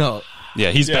me. No,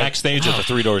 Yeah, he's Yeah. backstage at the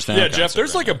 3 doors down. Yeah, Jeff. concert There's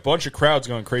right like a bunch of crowds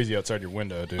going crazy outside your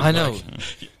window, dude. I know. Like,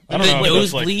 I don't The know. If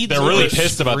that's like, nosebleeds. They're really are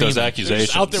pissed about those screaming.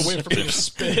 accusations. Out there waiting for me to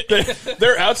spit.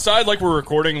 they're outside like we're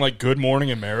recording like Good Morning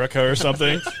America or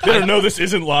something. They don't know this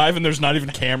isn't live and there's not even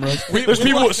cameras. There's we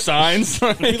people like- with signs.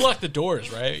 We locked the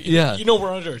doors, right? Yeah. You know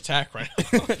we're under attack right now.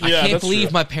 I Yeah, can't that's believe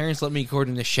true. my parents let me record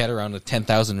in a shed around a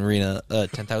 10,000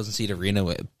 seat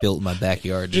arena built in my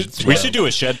backyard. It's We wild. should do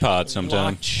a shed pod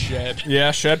sometime. Locked shed.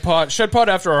 Yeah, shed pod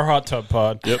after our hot tub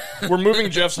pod. Yep. We're moving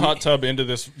Jeff's hot tub into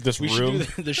this We room.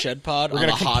 should do the shed pod We're on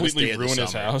gonna the hottest day completely of the ruin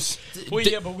his summer. house. Well,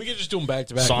 yeah, but we could just do them back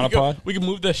to back. Sauna pod? We could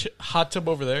move the hot tub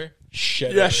over there.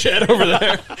 Shed. Yeah, over shed over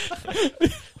there. there.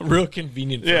 Real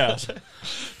convenient for Yeah. us.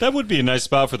 That would be a nice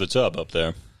spot for the tub up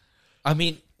there. I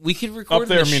mean, We could record Up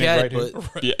there, in the meaning shed, right here?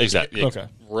 but Yeah, exactly. Okay.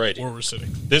 Right. Where we're sitting.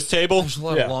 This table there's a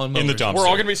lot Yeah. of lawn in the mowers. dumpster. We're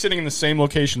all going to be sitting in the same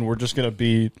location. We're just going to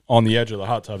be on the edge of the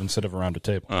hot tub instead of around a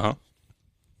table. Uh-huh.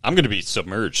 I'm going to be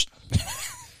submerged.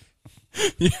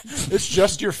 It's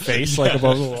just your face like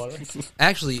above the water.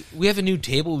 Actually, we have a new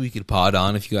table we could pod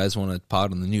on if you guys want to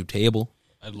pod on the new table.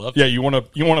 I'd love Yeah, you want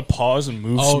to pause and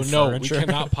move Oh some no, furniture? we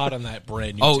cannot pot on that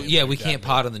brand new Oh table yeah, we like can't that,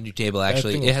 pod on the new table. man. That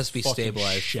Actually, thing it will has to be fucking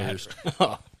stabilized shatter.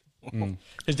 first.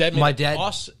 His dad made My an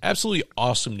dad- absolutely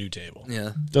awesome new table.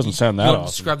 Yeah. Doesn't sound that You want to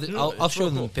awesome. describe it? I'll show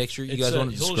them a picture. You guys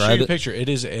want to he'll show describe you a it? picture. It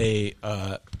is a.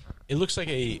 It looks like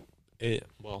a. It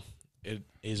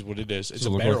is what it is. It's a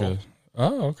Look barrel, like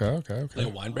oh, okay. like a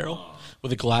wine barrel,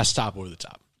 with a glass top over the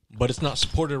top. But it's not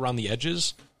supported around the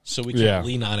edges, so we can't Yeah.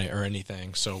 lean on it or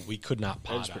anything. So we could not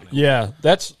pot on it. Yeah,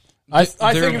 that's. I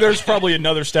They're- think there's probably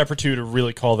another step or two to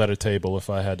really call that a table, if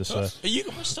I had to say. You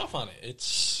can put stuff on it.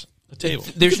 It's a table.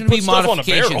 There's going to be put stuff on a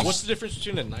modifications. barrel. What's the difference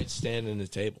between a nightstand and a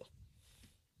table?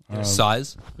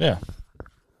 Size. Yeah,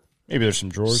 maybe there's some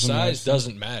drawers. Size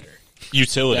doesn't matter.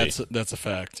 Utility. That's a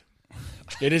fact.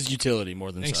 It is utility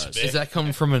more than Thanks, size. Vic. Is that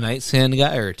coming from a nightstand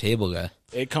guy or a table guy?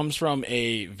 It comes from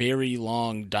a very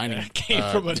long dining Came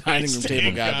from a dining room nightstand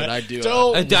table guy, but I do.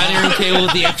 Don't A dining room table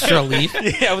with the extra leaf.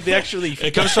 Yeah, with the extra leaf.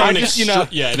 It comes from an, just, you know,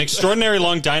 an extraordinary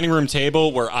long dining room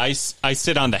table where I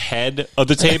sit on the head of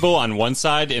the table on one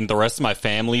side and the rest of my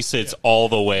family sits all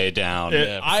the way down. I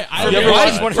Yeah, never-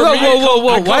 why- for Whoa, me, whoa!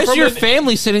 I come Why is from your an-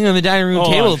 family sitting on the dining room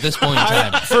Hold table on. at this point in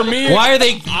time? For me, Why are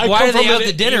they? I Why come are they from out an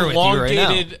to dinner with you right now?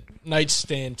 elongated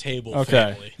nightstand table.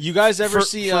 Okay. Family. you guys ever for,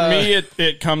 see? for me,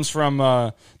 it comes from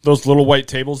those little white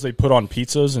tables they put on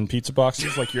pizzas and pizza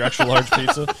boxes, like your extra large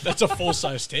pizza. That's a full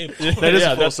size table. That is a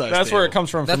yeah, full-size that's where it table. comes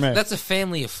from for me. That's a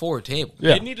family of 4 table.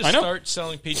 yeah, They need to I know. start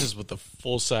selling pizzas with a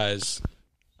full size.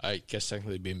 I guess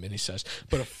technically it'd be a mini size,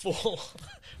 but a full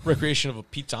recreation of a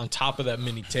pizza on top of that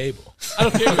mini table. I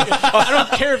don't care. I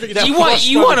don't care if it gets You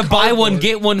crushed want on to the buy one cardboard.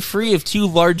 get one free of 2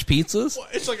 large pizzas?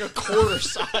 It's like a quarter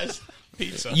size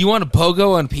pizza. You want a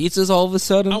pogo on pizzas all of a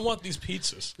sudden? I want these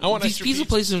pizzas. I want These extra pizza pizzas.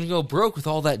 places are gonna go broke with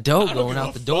all that dough don't going give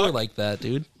out a the door fuck. like that,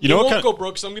 dude. You know They what won't kind go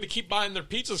broke because I'm going to keep buying their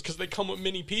pizzas because they come with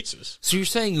mini pizzas. So you're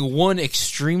saying one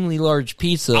extremely large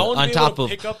pizza I wanna on be able top to of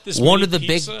pick up this one mini of the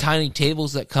pizza. big tiny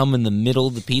tables that come in the middle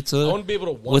of the pizza I want to be able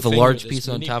to one with a finger large this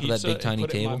pizza on mini top of that pizza big and tiny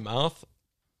put it in table? my mouth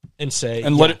and say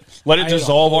and yeah, let I it ate a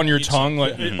dissolve whole on your pizza. tongue,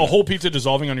 like a whole pizza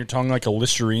dissolving on your tongue like a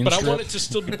Listerine But I strip. want it to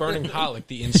still be burning hot, like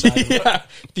the inside, of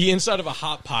the inside of a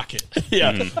hot pocket.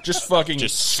 yeah, just fucking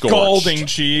Just scorched. scalding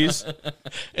cheese,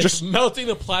 Just melting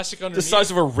the plastic underneath. the size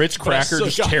of a Ritz I cracker, still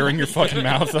just got tearing your fucking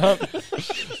mouth up.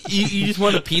 You just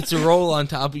want a pizza roll on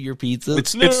top of your pizza?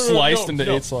 It's sliced into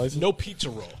no, 8 slices. No pizza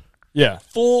roll. Yeah,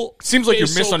 Full. seems like you're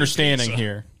face open misunderstanding pizza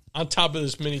here. On top of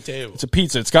this mini table. It's a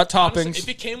pizza. It's got Honestly, toppings. if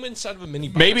it came inside of a mini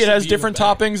box, Maybe it has it'd be even different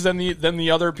better. toppings than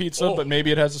the other pizza, Oh. but maybe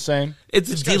it has the same. It's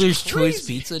a guy's dealer's choice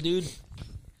crazy. pizza, dude.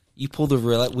 You pull the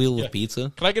roulette wheel Yeah. of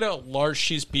pizza. Can I get a large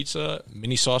cheese pizza,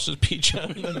 mini sausage pizza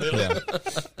in the middle?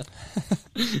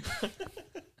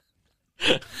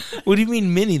 What do you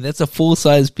mean mini? That's a full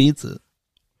size pizza.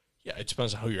 Yeah, it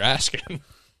depends on who you're asking.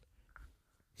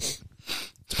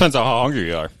 Depends on how hungry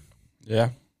you are. Yeah.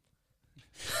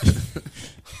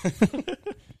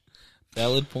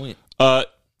 Valid point.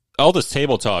 All this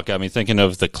table talk got me thinking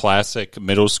of the classic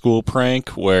middle school prank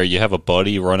where you have a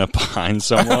buddy run up behind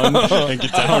someone and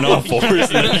get down on all fours and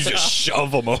then you just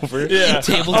shove them over. Yeah.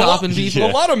 Tabletopping people.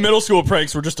 A lot of middle school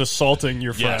pranks were just assaulting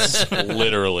your friends. Yes,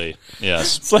 literally.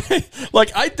 Yes. It's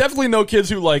like I definitely know kids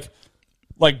who like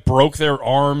broke their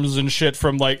arms and shit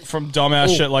from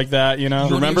dumbass shit like that, you know?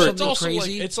 You Remember- remember It's something also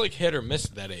crazy? like it's like hit or miss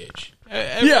at that age.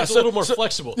 Yeah, It's a little more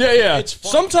flexible. yeah. It's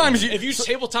fun. Sometimes if you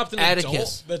tabletop an Atticus.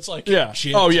 adult, that's like Yeah.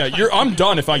 gym Oh yeah. time. I'm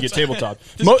done if I get tabletop.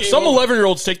 This game Some over.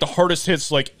 11-year-olds take the hardest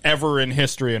hits like ever in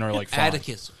history and are like, fine.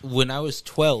 Atticus, when I was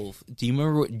 12, do you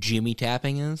remember what Jimmy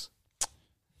tapping is?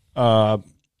 No.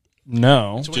 So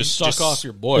when you Just- suck just- off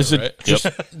your boy, Is it right? just?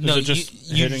 No, is it just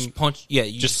you hitting? just punch. Yeah,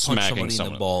 you Just punch smacking somebody in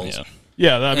someone. the balls. Yeah.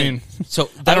 Yeah. I mean, So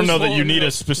I that don't was- know that Oh, you need no,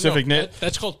 a specific no, nit.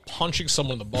 That's called punching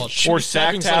someone in the balls. Or Jimmy sack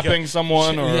tapping's like tapping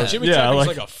someone, or yeah, Jimmy yeah, tapping's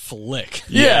like, like a flick.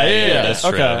 yeah. that's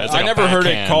true. Okay, It's like I a never heard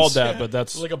it backhand. called that, but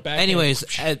that's Like a back. Anyways,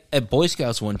 at Boy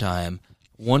Scouts one time,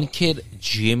 one kid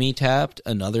Jimmy tapped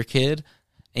another kid,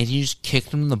 and he just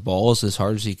kicked him in the balls as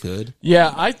hard as he could.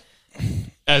 yeah. I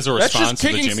As a That's just response to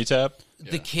the kicking- Jimmy tap.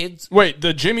 The kids, wait.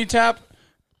 The Jimmy tap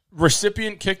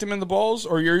recipient kicked him in the balls,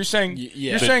 or you're saying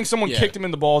yeah. you're saying someone Yeah. kicked him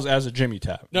in the balls as a Jimmy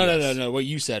tap? No. What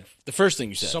you said. The first thing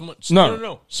you said. someone. No.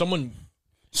 No. Someone.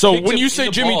 So Kicked when him you in say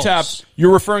the Jimmy balls. tap,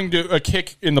 you're referring to a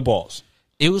kick in the balls.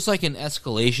 It was like an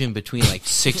escalation between like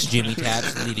 6 Jimmy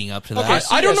Taps leading up to that.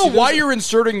 Okay, I don't know why you're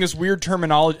inserting this weird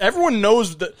terminology. Everyone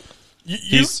knows that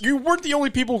you weren't the only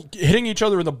people hitting each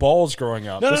other in the balls growing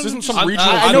up. This isn't some regional.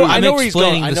 I know I'm where he's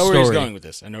going. explaining I the know where he's story. going with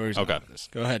this. I know where he's going with this.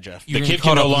 Go ahead, Jeff. You're The getting kid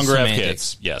caught can no up in longer have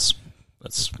semantics. kids. Yes,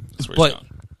 that's where he's But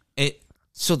going.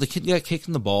 so the kid got kicked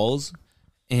in the balls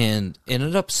and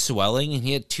ended up swelling, and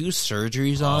he had 2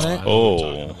 surgeries on it,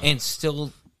 Oh, and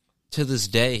still to this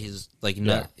day his like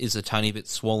nut is a tiny bit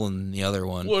swollen than the other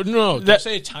one. Well, no, don't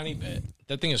say a tiny bit.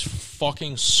 That thing is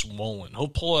fucking swollen. He'll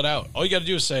pull it out. All you got to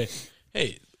do is say,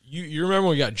 "Hey, you remember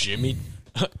when we got Jimmy,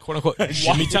 quote unquote,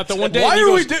 Jimmy tapped that one day?" Why And he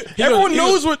are goes- we? Everyone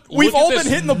knows what we've "Look at all this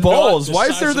been hitting the nut balls. the Why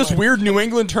is size there of this my-" weird New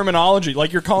England terminology?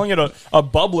 Like you're calling it a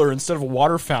bubbler instead of a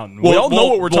water fountain. We all know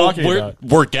what we're talking about.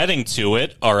 We're getting to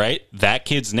it. All right, that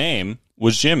kid's name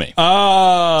was Jimmy.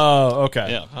 Oh,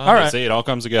 okay. Yeah, All right. See, it all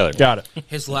comes together. Got it.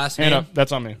 His last Hand name up.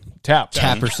 That's on me. Tap.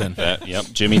 Tapperson. Yep,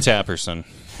 Jimmy Tapperson.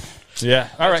 Yeah.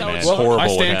 All right. Man, Well, horrible I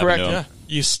what stand happened corrected. to him.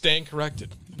 You stand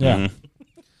corrected. Yeah.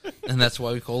 And that's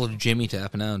why we call it a Jimmy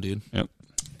Tap now, dude. Yep.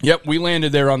 Yep. We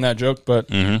landed there on that joke,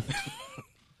 but I'm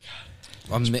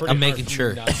making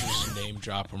sure. Not to just name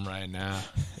drop him right now.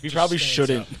 We probably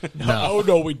shouldn't. Oh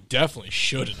no, we definitely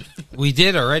shouldn't. We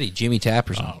did already, Jimmy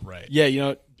Tapperson. Oh right. Yeah, you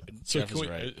know. So Jeff can is we,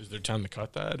 right. is there time to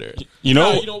cut that? Or You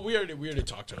know- we already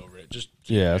talked over it. Just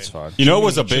yeah, that's fine. You know what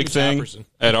was a Jimmy big thing Tapperson.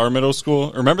 at our middle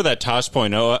school? Remember that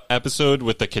Tosh.0 episode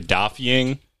with the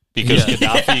Gaddafiing? Because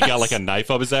Gaddafi got like a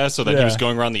knife up his ass, so that he Yeah. was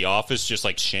going around the office just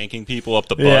like shanking people up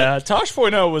the butt. Yeah,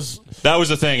 Tosh.0 was That was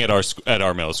a thing at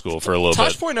our middle school for a little bit.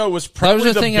 Tosh.0 was probably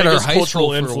a the thing at our biggest high cultural school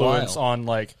for a influence while. on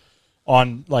like a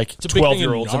big thing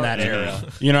 12-year-olds in that Narnia. era.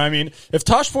 You know what I mean? If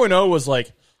Tosh.0 was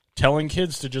like telling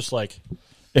kids to just like,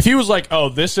 if he was like, oh,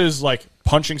 this is like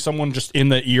punching someone just in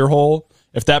the ear hole,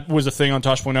 if that was a thing on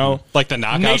Tosh.0, Like the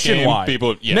knockout nationwide, game,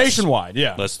 people yes. nationwide,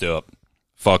 yeah. Let's do it.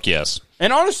 Fuck yes.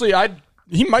 And honestly,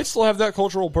 he might still have that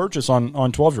cultural purchase on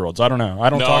 12-year-olds. I don't know. I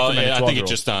don't talk to many 12-year-olds. I think it's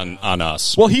just on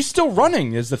us. Well, he's still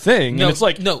running is the thing, No, and it's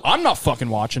like, no. I'm not fucking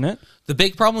watching it. The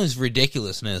big problem is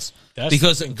ridiculousness That's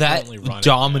because the thing that currently running,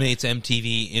 dominates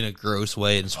MTV in a gross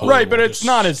way. And it's Right, but it's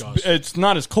not disgusting. it's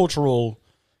not as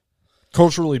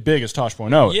culturally big as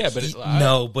Tosh.0 is. Yeah, but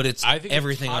no, but it's I think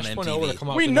everything if on Tosh.0 were to MTV. come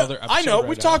out we with know. another I episode know. right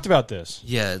We've now- talked about this.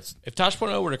 Yeah, it's If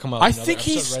Tosh.0 were to come out, with I another think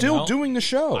he's episode right still now, doing the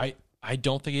show. I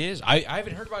don't think he is. I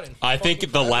haven't heard about it. I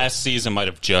think the last season might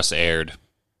have just aired.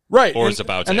 right, or and, is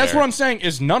about to and that's air. what I'm saying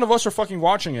is none of us are fucking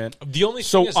watching it. The only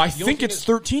So thing is, I the only think thing it's is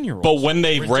 13-year-olds. But when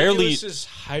they rarely, Ridiculous is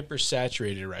hyper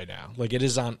saturated right now. Like it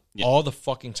is on all the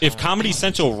fucking time. if Comedy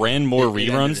Central ran more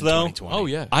reruns though, oh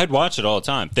yeah, I'd watch it all the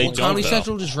time. They don't. Comedy though.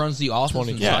 Central just runs The Office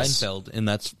and Yes. Seinfeld, and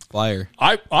that's fire.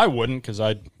 I wouldn't because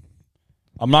I'm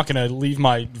not going to leave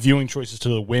my viewing choices to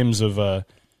the whims of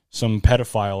some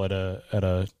pedophile at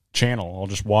a channel. I'll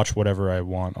just watch whatever I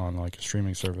want on like a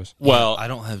streaming service. Well, I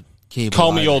don't have cable.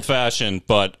 call me either. old fashioned,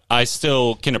 but I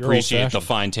still can appreciate the old-fashioned.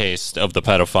 fine taste of the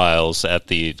pedophiles at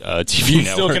the TV You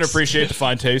networks. still can appreciate the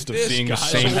fine taste of seeing the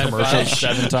guy's same old commercial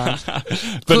fashioned. 7 times.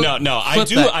 But no, I clip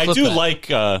do. that, I clip do that. like.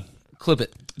 Don't clip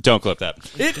it. Don't clip that.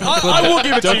 I will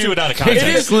give it Don't to do you. it out of context.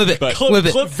 It is Clip it. but- Clip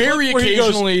it. very where he goes,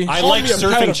 occasionally. I Call like me a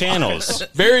surfing pedophile. channels.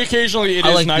 Very occasionally, it I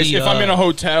is like nice the, if I'm in a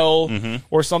hotel Mm-hmm.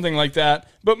 or something like that.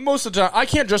 But most of the time, I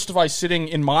can't justify sitting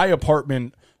in my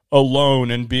apartment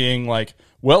alone and being like,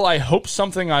 "Well, I hope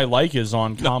something I like is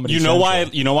on Comedy." You know why?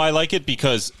 Central." You know why I like it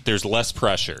because there's less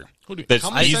pressure. do- That's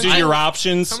Comedy these are Central- your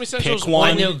options. Comedy Central's Pick one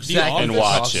I know The exactly and what you're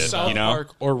watch talking it. South You know,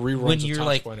 Park or reruns When of you're Tosh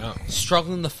like Point Out.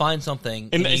 struggling to find something,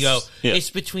 And and you go, it's- yeah. it's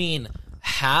between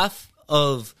half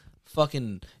of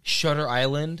fucking Shutter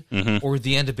Island or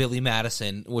the end of Billy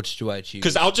Madison. Which do I choose?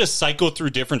 because I'll just cycle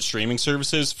through different streaming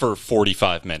services for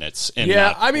 45 minutes and Yeah,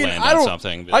 not I mean, land I on don't.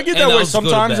 something. I get And that way I'll just go to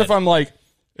sometimes bed. if I'm like,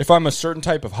 if I'm a certain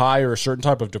type of high or a certain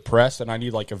type of depressed, and I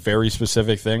need like a very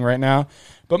specific thing right now.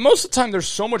 But most of the time, there's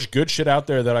so much good shit out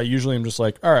there that I usually am just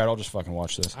like, all right, I'll just fucking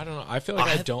watch this. I don't know. I feel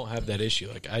like I don't have that issue.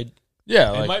 Like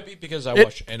Yeah, it like, might be because I it-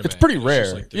 watch anime. it's pretty just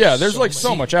rare. like, Yeah, there's like so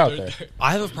many- much out there- there.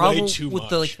 I have a problem too with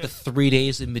much. the 3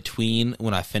 days in between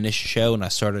when I finish a show and I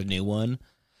start a new one.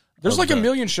 There's like a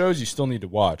million shows you still need to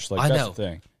watch. Like I that's know. the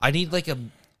thing. I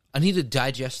need to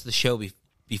digest the show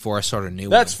before I start a new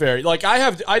That's one. fair. Like I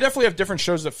definitely have different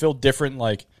shows that fill different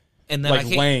like And then like I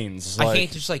can't, lanes. I like-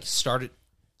 can't just like start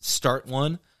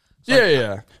one.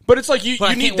 Yeah. But it's like you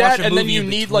But I need can't watch that, a and then movie you in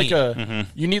need like between.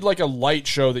 you need like a light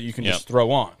show that you can Yep. just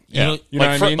throw on. yeah, You know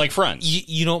like, what I mean? like Friends.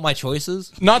 You know what my choice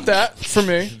is? Not that for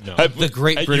me. The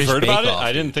Great You've British heard about Bake it? Off.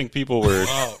 I didn't think people were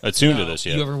attuned to this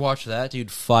yet. You ever watch that, dude?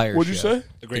 Fire. What'd you show. say?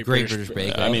 The Great British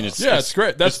Bake Off. I mean, it's Yeah, it's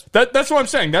great. That's what I'm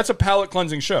saying. That's a palate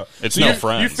cleansing show. It's So no you,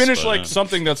 Friends, You finish but, like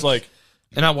something that's like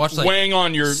And I watched like weighing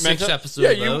on your 6 mental. episodes Yeah,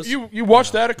 of those. you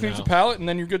watch that, it cleans the palate, and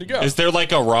then you're good to go. Is there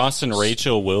like a Ross and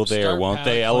Rachel will they or Start won't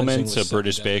they palate element cleansing to with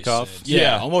British Seven Bake Deadly Off? Sins.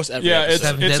 Yeah, almost every Yeah, it's episode.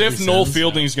 Seven if Deadly Noel Sins.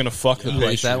 Fielding's gonna fuck the You like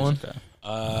pastries. that one?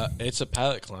 It's a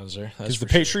palate cleanser. Because the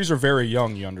pastries are very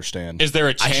young, you understand. Is there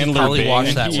a I should Chandler probably Bing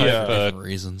watch that he, one uh, for different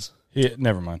reasons. Yeah,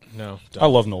 never mind. No, I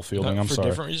love Noel Fielding. I'm for sorry.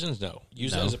 different reasons. No,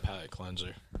 use it as a palate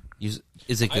cleanser.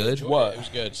 Is it I good? enjoyed What? It was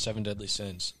good. 7 Deadly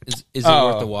Sins. Is it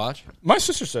worth the watch? My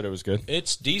sister said it was good.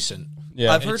 It's decent.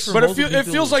 Yeah, I've heard from but it, multiple it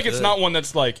people feels it's like it's good. not one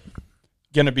that's like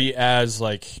gonna be as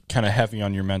like kind of heavy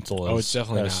on your mental. As, Oh, it's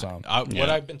definitely as not. some. What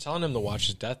I've been telling him to watch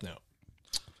is Death Note.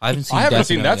 I haven't seen. I haven't Death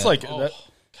seen. Note That's yet. like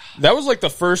that was like the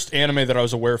first anime that I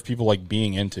was aware of people like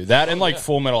being into. That and like yeah.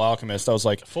 Full Metal Alchemist. I was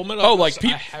like, Full Metal oh, like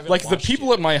Alchemist, I haven't like the watched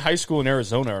people it. at my high school in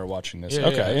Arizona are watching this. Yeah,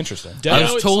 okay, yeah. interesting. Death I Note,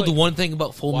 was it's told like, the one thing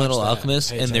about Full watch Metal that.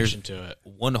 Alchemist, Pay and there's attention to it.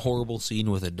 one horrible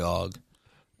scene with a dog.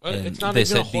 And It's not they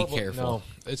even a said be horrible, careful.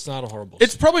 No, it's not a horrible.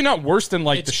 It's probably not worse than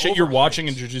like the It's shit you're overhyped. watching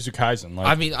in Jujutsu Kaisen. Like,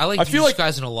 I mean, I like I feel Jujutsu like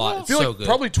Kaisen a lot. I It's feel so like good.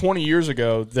 probably 20 years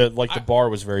ago that like the bar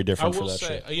was very I different for will that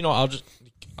say, shit. I'll just.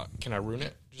 Can I ruin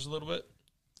it just a little bit?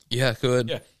 yeah,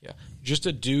 good. Yeah. Just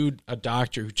a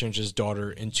doctor who changed his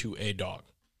daughter into a dog,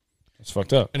 It's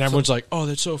fucked up. and everyone's like, "Oh,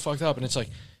 that's so fucked up," and it's like,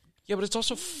 yeah, but it's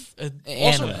also also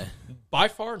Anime. by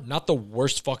far not the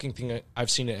worst fucking thing I've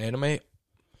seen in anime.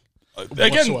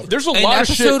 Again, whatsoever. there's a An lot of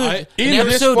shit episode of- in an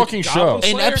this episode- fucking show. Goblin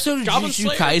An Slayer? episode of Goblin Jujutsu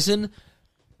Slayer? Kaisen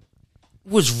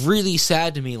was really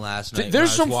sad to me last night. There's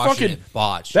when I some was watching fucking it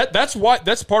botched.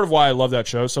 That's part of why I love that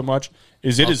show so much.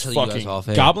 Is it I'll is tell you guys fucking off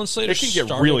air. Goblin Slayer It can get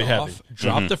started really off, heavy.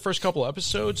 dropped the first couple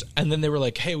episodes, and then they were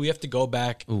like, "Hey, we have to go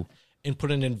back and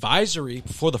put an advisory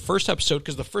before the first episode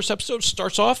because the first episode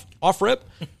starts off rip,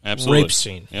 Absolutely. rape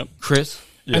scene." Yep. Chris.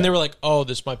 And they were like, "Oh,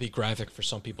 this might be graphic for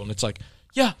some people," and it's like,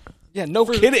 "Yeah, Yeah, no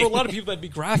for kidding. a lot of people that'd be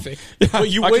graphic."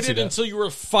 But you I can see waited that. until you were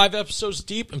 5 episodes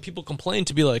deep, and people complained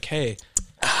to be like, "Hey,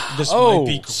 this Oh, might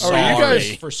be are you guys-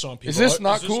 graphic for some people." is this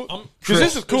not cool? um, 'Cause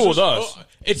this is cool with us.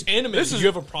 It's anime. This is you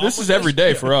have a problem. this is with every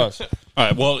day for us. All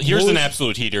right. Well, here's an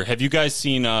absolute heater. Have you guys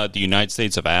seen the United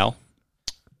States of Al?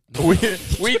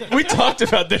 we talked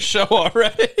about this show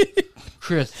already.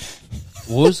 Chris.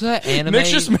 What was that anime? Nick's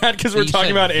just mad 'cause that we're you talking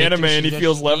said about Victor anime and he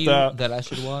feels suggested left to you out. That I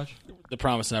should watch. The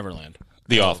Promised Neverland.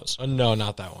 The Office. No,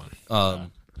 not that one.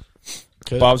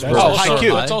 Bob's That's Burgers. also-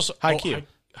 Haikyuu. That's also Haikyuu.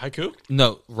 Haiku.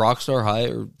 No, Rockstar High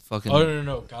or fucking Oh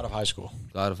no, God of High School.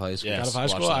 God of High School. Yeah. God of High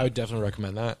watch School. that. I would definitely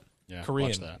recommend that. Yeah, Korean.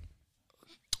 watch that.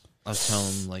 I was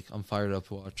telling him like I'm fired up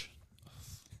to watch.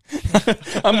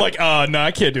 I'm like, no,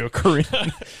 I can't do a Korean.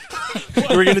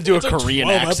 We're gonna do a Korean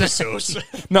accent. episodes.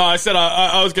 No, I said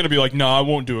I was gonna be like, no, I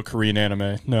won't do a Korean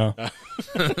anime. No,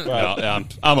 No,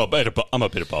 I'm a bit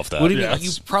above that. What do you Yeah, mean?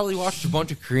 You probably watched a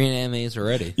bunch of Korean animes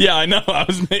already. yeah, I know. I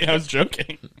was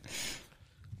joking.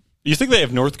 You think they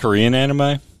have North Korean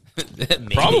anime?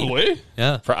 Maybe. Probably.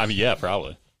 Yeah. I mean, yeah,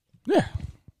 probably. Yeah.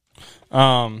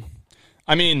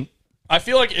 I mean, I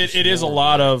feel like it is a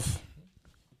lot of.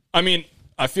 I mean,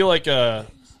 I feel like the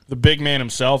big man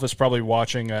himself is probably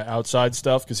watching outside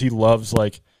stuff because he loves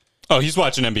like. Oh, he's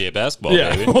watching NBA basketball,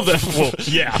 Yeah. baby. Well,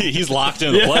 yeah. He's locked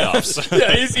in the playoffs.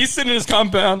 Yeah, he's sitting in his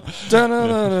compound.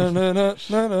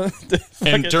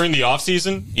 And during the off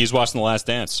season, he's watching The Last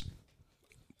Dance,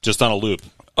 just on a loop.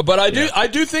 But I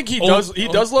do think he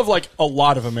does love like a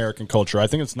lot of American culture. I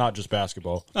think it's not just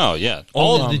basketball. Oh yeah,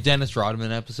 All of the Dennis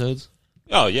Rodman episodes.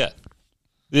 Oh yeah.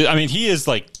 I mean, he is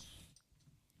like.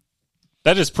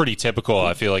 That is pretty typical.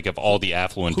 I feel like of all the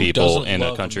affluent people doesn't in a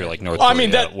love country like North I Korea,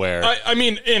 mean that. where I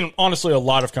mean, in honestly, a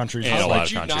lot of countries, In it's a like,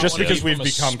 lot of countries, just yeah. because we've From a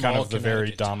become kind small of the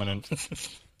very Connecticut dominant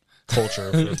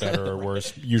culture, for better or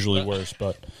worse. Usually worse,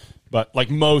 but like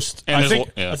most, And I there's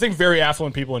think yeah. I think very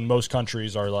affluent people in most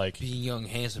countries are like. Being young,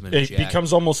 handsome, and It jacked.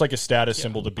 becomes almost like a status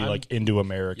symbol to be I'm like into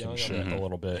American young, shit I'm a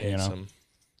little bit, you know. Handsome,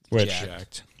 Which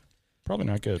jacked, probably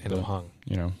not good. and But, I'm hung.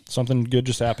 you know, something good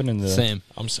just happened in the Same.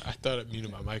 I thought I muted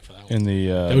my mic for that one. in the,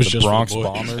 was the just for Bronx the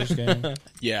boys. Bombers game.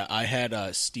 Yeah, I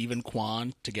had Stephen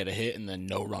Kwan to get a hit and then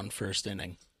no run first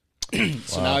inning.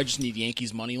 So now I just need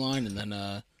Yankees money line and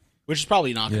then which is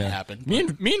probably not going to happen. Me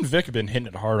and Vic have been hitting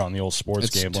it hard on the old sports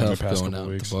It's gambling the tough past going couple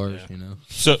out weeks. to bars, you know.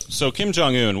 so Kim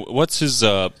Jong Un, what's his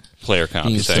player count?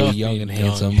 Being You so think? young and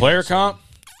handsome. Player comp,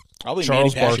 Probably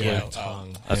Charles Manny Barkley. Pacquiao.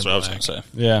 Tongue That's and what I was black. going to say.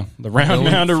 yeah, the round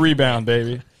No. mound of rebound,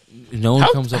 baby. No one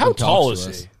comes up How and tall talks is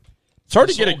to he? us. It's hard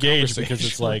to This get a whole gauge because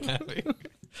it's like,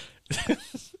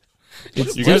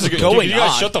 You guys, going you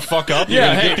guys on? shut the fuck up. You're yeah,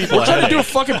 gonna hey, give people we're trying to do a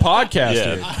headache. fucking podcast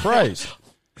Yeah. here. Christ,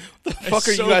 fuck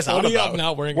are you guys on funny about? I'm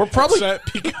not wearing We're a probably-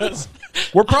 headset because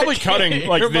we're probably can't cutting hear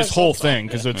like this myself whole talk. thing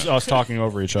because it's us talking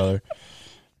over each other.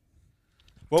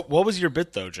 What was your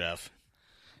bit though, Jeff?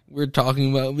 we're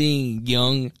talking about being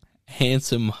young,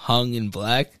 handsome, hung, and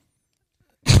black.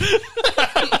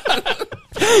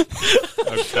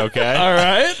 Okay. All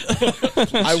right.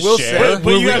 I will Share. say,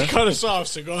 But you got to cut us off,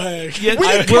 so go ahead. We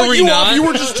didn't cut you off. You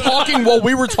were just talking while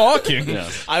we were talking.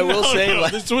 I will say,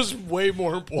 like, This was way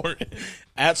more important.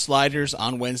 at Sliders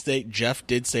on Wednesday, Jeff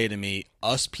did say to me,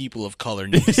 "Us people of color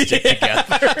need to stick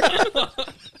together."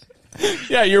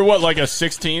 Yeah, you're what, like a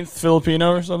 16th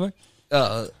Filipino or something?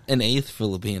 An eighth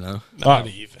Filipino. Not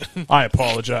even. I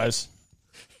apologize.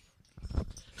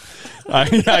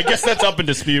 I guess that's up in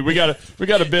dispute. We got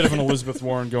a bit of an Elizabeth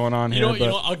Warren going on here. You know,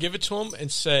 but I'll give it to him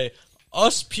and say,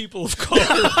 us people of color.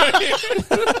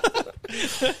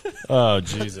 oh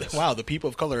Jesus, Wow, the people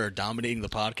of color are dominating the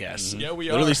podcast. Yeah, we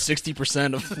Literally are.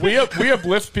 60% of. we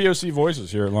uplift POC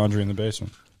voices here at Laundry in the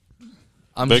Basement.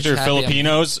 I'm Victor, just happy I'm-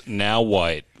 Filipinos, now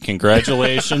white.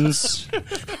 Congratulations.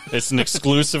 It's an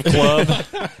exclusive club.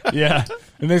 Yeah,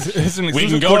 and it's an We exclusive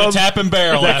can go club to Tap and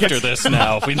Barrel that after gets- this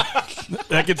now. If we,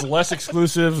 that gets less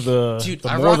exclusive. Dude, The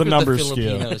I more rock the with numbers the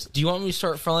scale. Filipinos. Do you want me to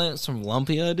start frying some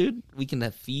lumpia, dude? We can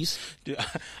have feast. Dude,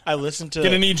 I listened to.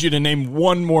 Gonna need you to name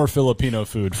one more Filipino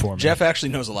food for me. Jeff actually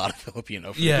knows a lot of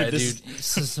Filipino food. Yeah, This- dude.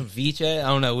 Some ceviche. I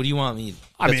don't know. What do you want me?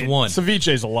 I That's mean, one.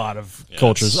 ceviche's a lot of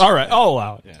cultures. All right, I'll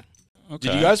allow it.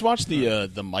 Did you guys watch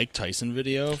the Mike Tyson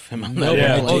video of him on No, that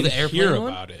Yeah. airplane? Oh, the airplane hear one?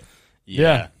 about it.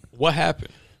 Yeah. What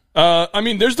happened? I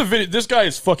mean, there's the video. This guy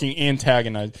is fucking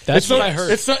antagonized. That's It's what some- I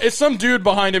heard. It's some dude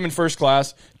behind him in first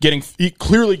class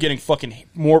clearly getting fucking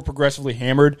more progressively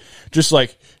hammered. Just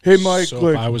like, hey, Mike. So if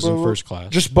like, I was in first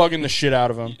class. just bugging the shit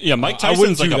out of him. yeah, Mike I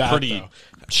wouldn't Tyson's like do a that, pretty though.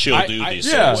 chill dude these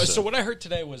yeah. days. So what I heard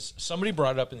today was somebody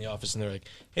brought it up in the office, and they're like,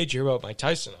 "Hey, did you hear about Mike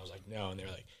Tyson?" I was like, "No," and they're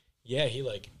like, "Yeah, he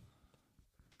like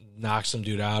knocked some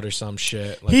dude out or some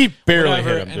shit." Like, He barely whatever.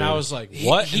 hit him, and dude. I was like,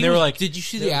 "What?" He and they were was- like, did you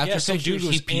see the yeah, after some pictures? dude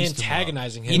was He pieced him up.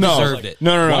 antagonizing him. He And I was deserved like, it.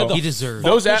 No. Why the He deserved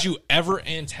Those fuck a- would you ever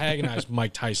antagonize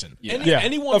Mike Tyson? Yeah,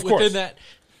 Anyone of course. within that,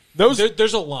 Those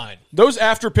there's a line. those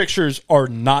after pictures are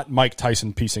not Mike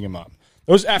Tyson piecing him up.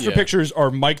 Those after Yeah. pictures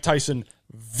are Mike Tyson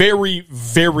very,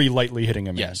 very lightly hitting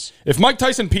him. Yes. If Mike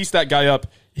Tyson pieced that guy up,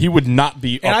 he would not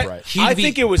be And upright. I be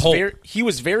think it was Polk. he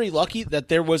was very lucky that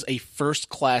there was a first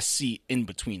class seat in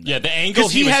between them. Yeah, the angle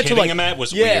 'Cause he was had to, hitting like- him at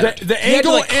was yeah. weird. the He had to,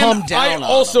 angle, like, come and down I on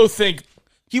also think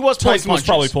He was pulling Tyson was punches.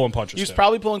 probably pulling punches. He was too.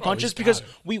 probably pulling punches he's because got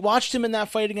it. we watched him in that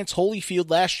fight against Holyfield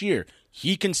last year.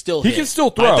 He can still He hit. can still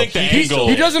throw. I think the He's- angle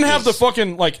he doesn't have the is-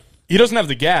 fucking he doesn't have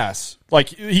the gas. Like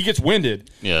he gets winded.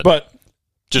 Yeah. But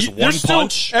Just there's one still-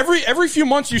 punch. Every few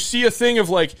months you see a thing of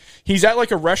like he's at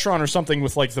like a restaurant or something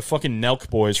with like the fucking Nelk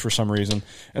boys for some reason,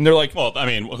 and they're like. Well, I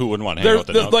mean, who wouldn't want to hang out with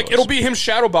the Nelk like boys? it'll be him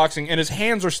shadow boxing and his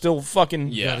hands are still fucking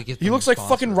Yeah. Gotta get he them looks like sponsors.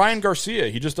 fucking Ryan Garcia.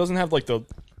 He just doesn't have like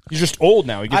he's just old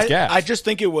now. He gets gas. I just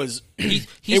think it was. He's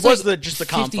it was like the 56,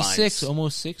 confines.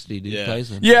 almost 60, dude. Yeah.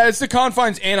 Tyson. yeah, it's the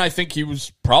confines, and I think he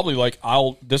was probably like,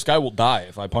 this guy will die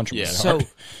if I punch him. Yeah. really So hard.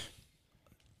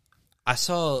 I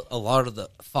saw a lot of the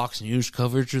Fox News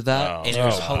coverage of that, and it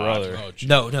was brother.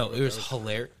 no, it was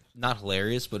hilarious. Not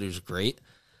hilarious, but it was great.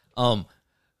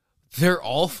 They're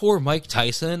all for Mike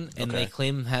Tyson, and they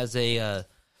claim him has a.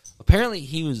 Apparently,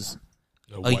 he was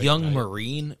a white young knight.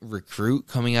 Marine recruit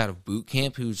coming out of boot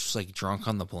camp who was just like drunk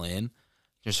on the plane,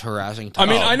 just harassing. I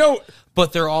mean, Tyson. I know.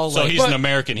 but they're all So like, he's an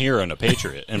American hero and a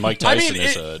patriot, and Mike I mean,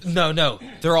 Tyson is a no,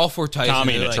 they're all for Tyson.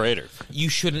 Tommy and They're a like, traitor. You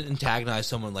shouldn't antagonize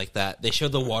someone like that. They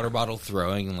showed the water bottle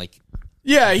throwing and like.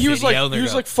 Yeah, he was video, like they're he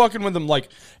was go- like fucking with him like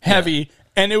heavy,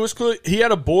 and it was clear he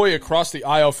had a boy across the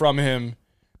aisle from him.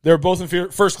 They were both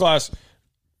in first class,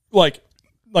 like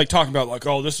talking about like,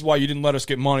 oh, this is why you didn't let us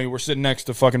get money. We're sitting next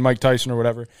to fucking Mike Tyson or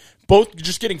whatever. Both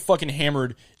just getting fucking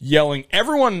hammered, yelling.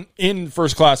 Everyone in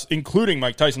first class, including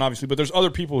Mike Tyson, obviously, but there's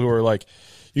other people who are like,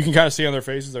 you can kind of see on their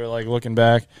faces they're like looking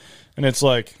back, and it's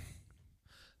like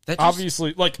That just,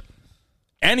 obviously like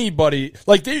anybody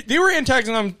like they were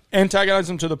antagonizing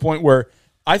them to the point where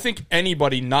I think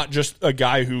anybody, not just a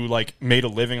guy who like made a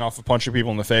living off of punching people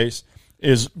in the face,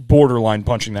 is borderline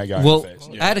punching that guy well, in the face.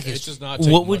 It Atticus, does not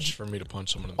take what would much you, for me to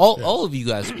punch someone in the face. all of you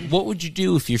guys? What would you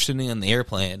do if you're sitting on the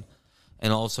airplane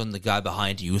and all of a sudden the guy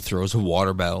behind you throws a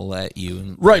water bottle at you?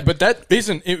 And Right, but that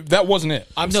isn't it, that wasn't it.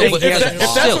 I'm No, saying but he if has that- a if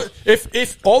box. that's What,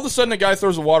 if all of a sudden a guy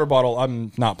throws a water bottle,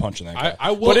 I'm not punching that guy. I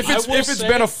will- but if I it's will if it's say-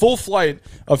 been a full flight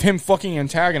of him fucking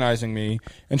antagonizing me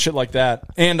and shit like that,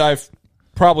 and I've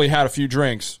probably had a few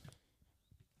drinks,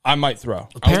 I might throw.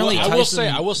 apparently, I will Tyson say,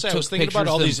 I was took thinking about pictures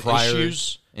all of these him prior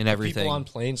issues and everything. People on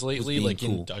planes lately, being like cool.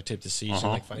 getting duct taped to seats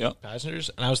and like finding passengers.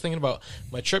 And I was thinking about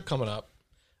my trip coming up,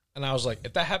 and I was like,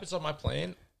 if that happens on my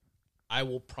plane, I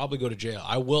will probably go to jail.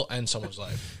 I will end someone's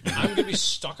life. I'm going to be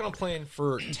stuck on a plane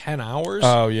for 10 hours,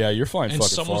 Oh yeah, you're flying and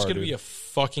fucking someone's far, going to dude. be a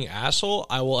fucking asshole.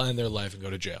 I will end their life and go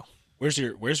to jail. Where's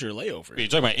your layover? You're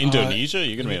talking about Indonesia?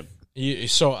 You're going to be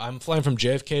So I'm flying from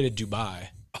JFK to Dubai.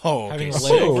 Oh, Having a okay.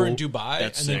 layover in Dubai and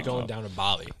That's then sick. going down to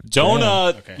Bali. don't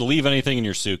Okay. leave anything in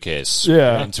your suitcase.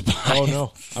 Yeah. To buy. Oh,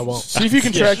 no. I won't. See if you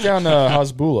can track down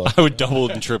Hasbullah. I would double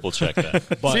and triple check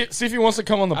that. But See if he wants to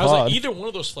come on the I was like, pod. either one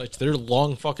of those flights, they're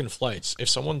long fucking flights. If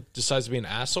someone decides to be an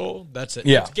asshole, that's it.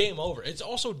 Yeah. It's game over. It's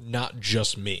also not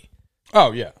just me.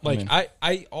 Oh yeah, Like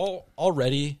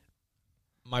already,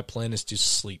 my plan is to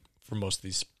sleep for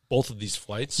both of these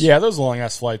flights. yeah, those long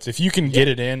ass flights. If you can get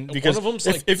it in, because one of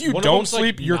them's if you one of don't them's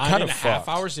sleep, you're kind of 9.5 fucked.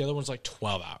 hours. The other one's like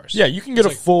 12 hours. Yeah, you can get a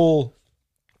like- full.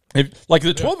 Like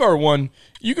the 12-hour one,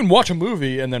 you can watch a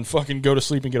movie and then fucking go to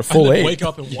sleep and get a And full then 8. wake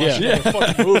up and watch another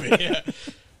fucking movie. Yeah.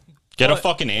 Get a But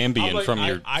fucking Ambien I'm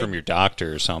like, from your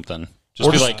doctor or something. Just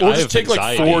Or be just, like, or I just have take like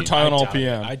anxiety. 4 Tylenol I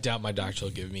PM. doubt my doctor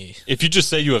will give me. If you just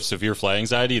say you have severe flight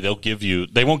anxiety, they won't give you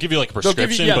like a They'll give you,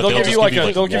 prescription, yeah, but they'll give just you like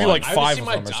give they'll give you one. like I 5 haven't of seen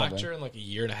my them or something. doctor in like a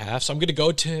year and a half, so I'm gonna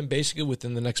go to him basically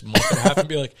within the next month and a half and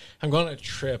be like, I'm going on a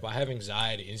trip. I have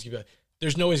anxiety, and he's gonna be like,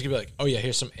 there's no way he's gonna be like, oh yeah,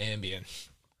 here's some Ambien.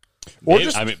 Or Maybe-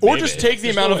 just I mean, or maybe. just take the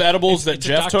There's amount no of way. edibles that It's a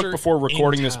Jeff took doctor before in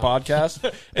recording this town. podcast,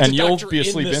 It's and a you'll doctor be in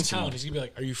asleep this instantly. town. He's gonna be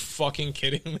like, are you fucking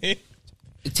kidding me?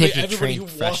 Take Like, a trained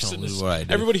professional to do what I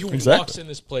do. everybody who Exactly. walks in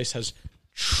this place has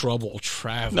trouble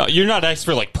traveling. No, you're not asking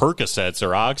for like Percocets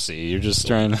or Oxy. You're just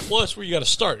trying to. Well, that's where you got to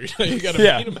start. You got to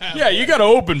Yeah, meet him halfway. yeah, you got to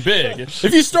open big. If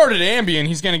you start at Ambien,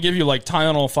 he's going to give you like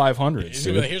Tylenol 500. He's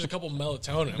gonna be like, here's a couple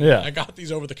melatonin. Yeah. I got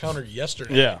these over the counter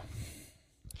yesterday. Yeah,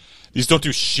 These don't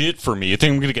do shit for me. You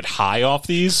think I'm going to get high off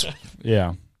these?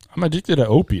 yeah. I'm addicted to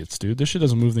opiates, dude. This shit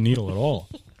doesn't move the needle at all.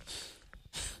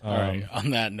 All right.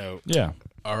 On that note, Yeah.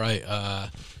 All right.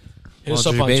 Hit us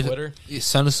up on Laundry Twitter.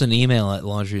 Send us an email at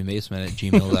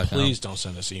laundrybasement@gmail.com. Please don't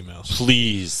send us emails.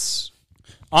 Please.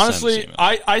 Honestly, Send us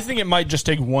email. I think it might just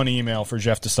take one email for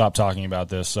Jeff to stop talking about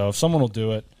this. So if someone will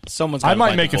do it, someone's. I gotta might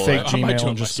bite make the a fake bullet. I might do Gmail it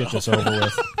and just get myself. this over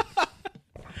with.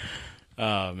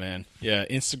 Oh man, yeah.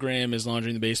 Instagram is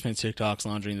Laundry in the Basement. TikTok's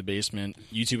Laundry in the Basement.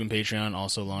 YouTube and Patreon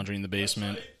also Laundry in the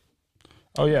Basement.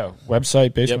 Oh yeah,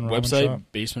 website Basement Ramen website Shop.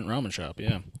 Basement Ramen Shop.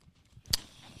 Yeah.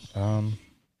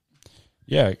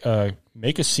 Yeah,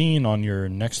 make a scene on your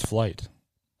next flight.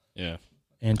 Yeah.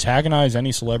 Antagonize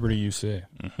any celebrity you see,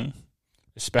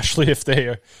 especially if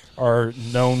they are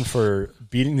known for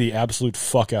beating the absolute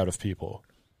fuck out of people.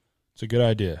 It's a good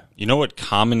idea. You know what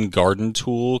common garden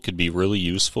tool could be really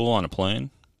useful on a plane?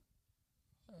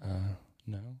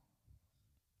 No.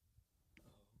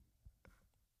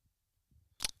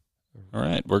 All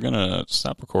right, we're going to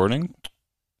stop recording.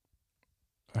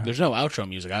 There's no outro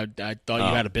music. I thought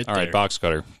you had a bit All right, there. box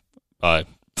cutter. Bye.